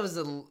feel like I was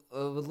a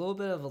little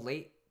bit of a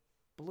late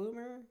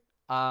bloomer.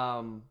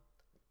 I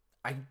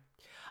mean,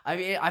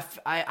 I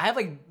have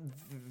like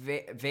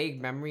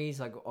vague memories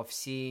like of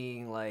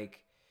seeing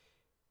like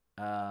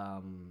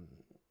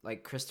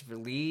Christopher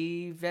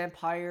Lee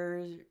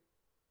vampires.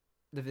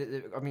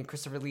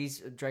 Christopher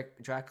Lee's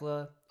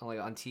Dracula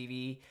on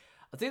TV.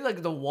 I think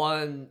like the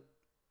one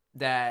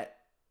that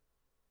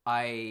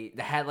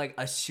had like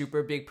a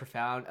super big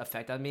profound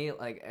effect on me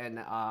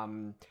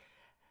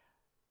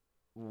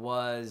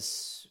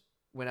was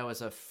when I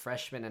was a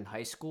freshman in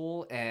high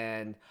school,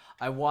 and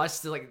I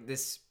watched like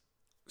this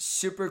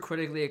super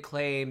critically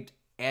acclaimed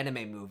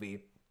anime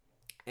movie,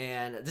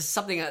 and this is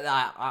something that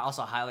I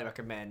also highly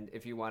recommend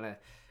if you want to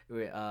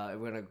we're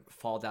gonna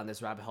fall down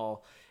this rabbit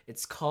hole.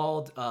 It's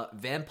called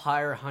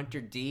Vampire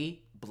Hunter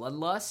D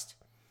Bloodlust.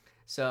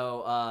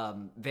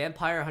 So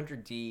Vampire Hunter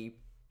D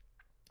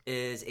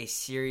is a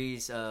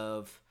series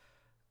of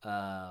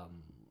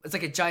it's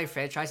like a giant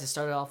franchise. It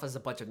started off as a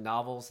bunch of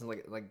novels and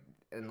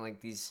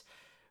these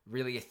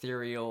really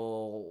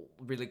ethereal,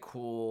 really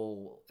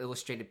cool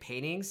illustrated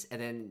paintings, and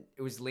then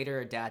it was later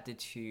adapted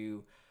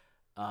to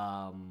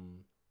a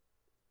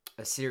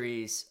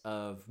series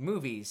of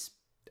movies.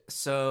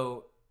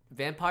 So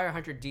Vampire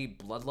Hunter D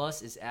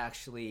Bloodlust is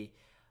actually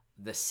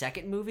the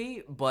second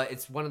movie, but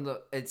it's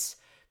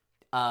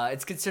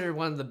considered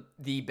one of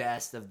the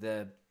best of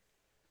the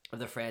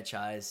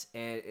franchise,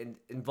 and it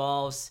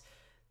involves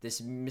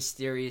this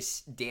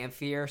mysterious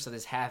Dhampir, so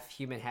this half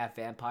human, half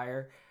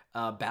vampire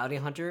bounty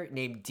hunter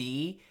named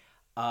D,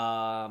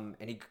 and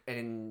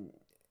in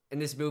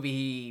this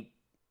movie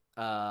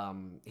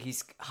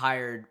he's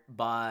hired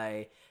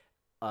by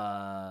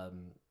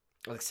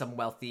like some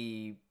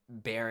wealthy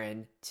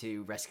baron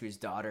to rescue his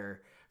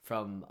daughter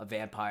from a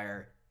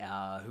vampire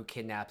who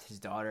kidnapped his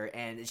daughter,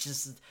 and it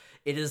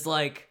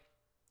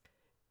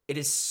it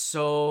is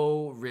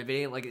so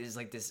riveting. Like, it is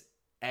like this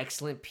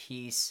excellent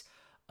piece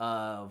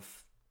of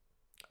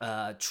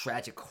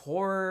tragic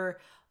horror,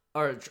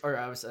 or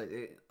I was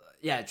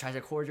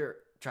tragic horror.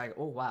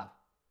 Oh wow,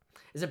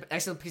 it's an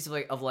excellent piece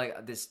of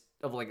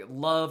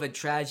love and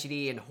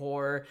tragedy and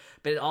horror,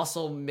 but it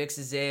also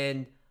mixes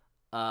in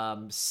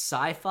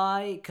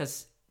sci-fi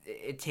because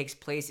it takes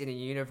place in a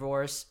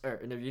universe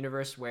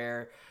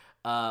where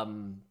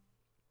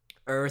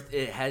Earth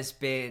has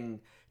been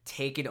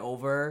taken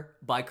over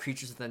by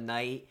creatures of the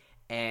night,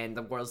 and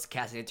the world's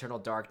cast in eternal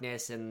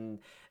darkness, and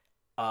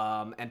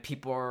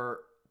people are,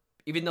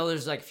 even though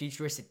there's like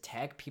futuristic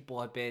tech,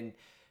 people have been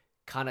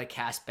kind of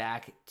cast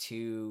back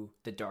to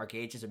the dark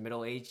ages or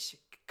middle age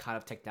kind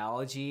of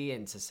technology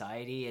and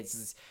society.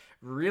 It's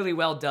really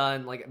well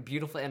done, like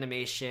beautiful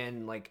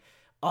animation, like,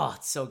 oh,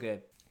 it's so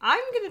good. I'm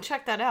gonna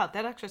check that out.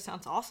 That actually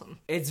sounds awesome.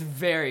 It's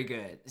very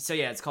good. So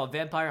yeah, it's called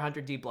Vampire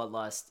Hunter D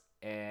Bloodlust,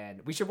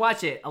 and we should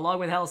watch it along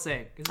with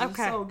Hellsing because it's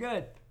so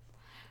good.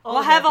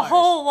 We'll have a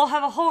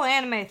whole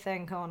anime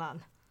thing going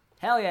on.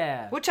 Hell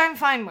yeah. Which I'm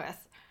fine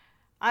with.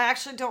 I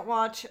actually don't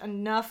watch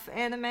enough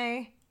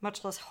anime,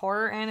 much less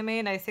horror anime,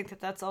 and I think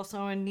that that's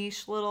also a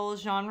niche little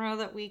genre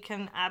that we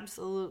can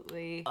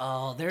absolutely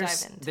dive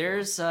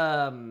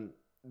into.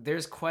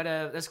 There's quite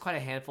a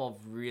handful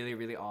of really,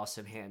 really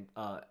awesome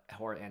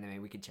horror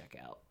anime we can check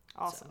out.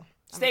 Awesome.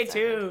 So, stay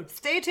tuned.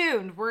 Stay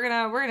tuned. We're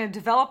gonna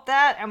develop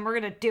that, and we're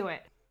gonna do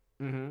it.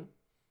 Mm-hmm.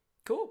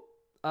 Cool.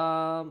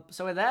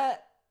 So with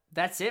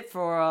that's it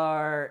for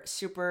our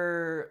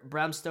Super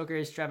Bram Stoker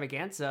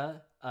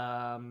extravaganza.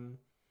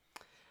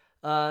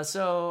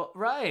 So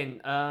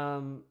Ryan,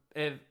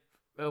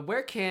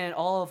 where can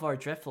all of our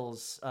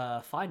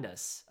Dreadfuls find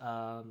us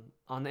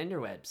on the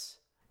interwebs?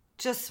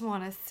 Just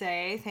want to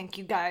say thank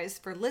you guys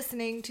for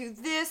listening to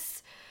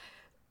this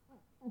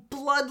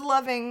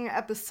blood-loving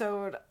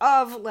episode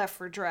of Left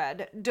 4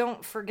 Dead.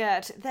 Don't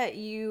forget that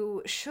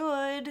you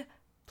should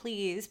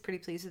pretty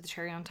please with the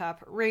cherry on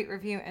top, rate,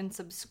 review, and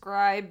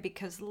subscribe,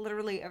 because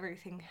literally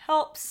everything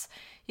helps.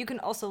 You can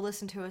also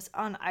listen to us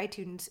on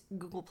iTunes,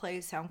 Google Play,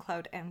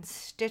 SoundCloud, and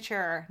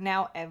Stitcher,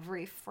 now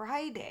every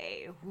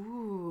Friday.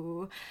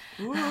 Ooh.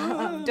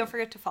 Don't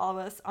forget to follow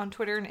us on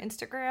Twitter and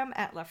Instagram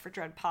at Left 4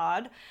 Dead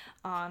Pod,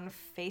 on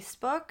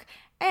Facebook,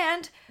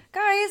 and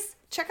guys,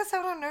 check us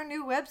out on our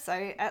new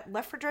website at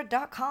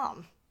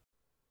leftfordread.com.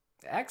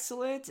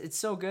 Excellent. It's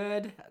so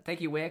good.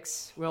 Thank you,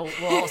 Wix. We'll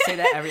say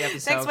that every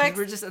episode. Thanks,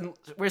 Wix.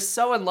 We're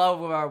so in love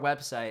with our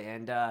website,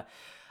 and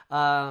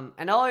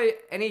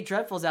any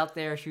Dreadfuls out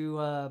there who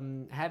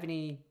have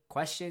any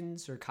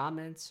questions or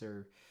comments,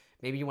 or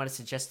maybe you want to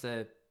suggest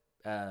a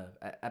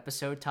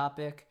episode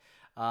topic,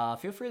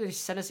 feel free to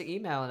send us an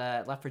email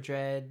at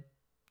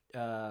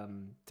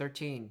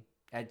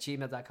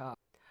leftfordread13@gmail.com.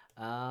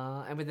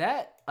 And with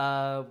that,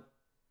 I'm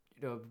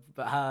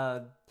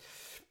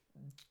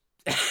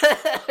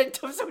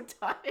so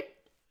tired.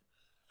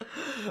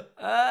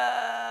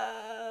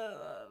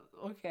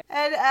 Okay.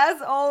 And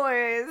as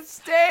always,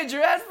 stay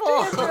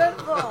dreadful. Stay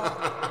dreadful.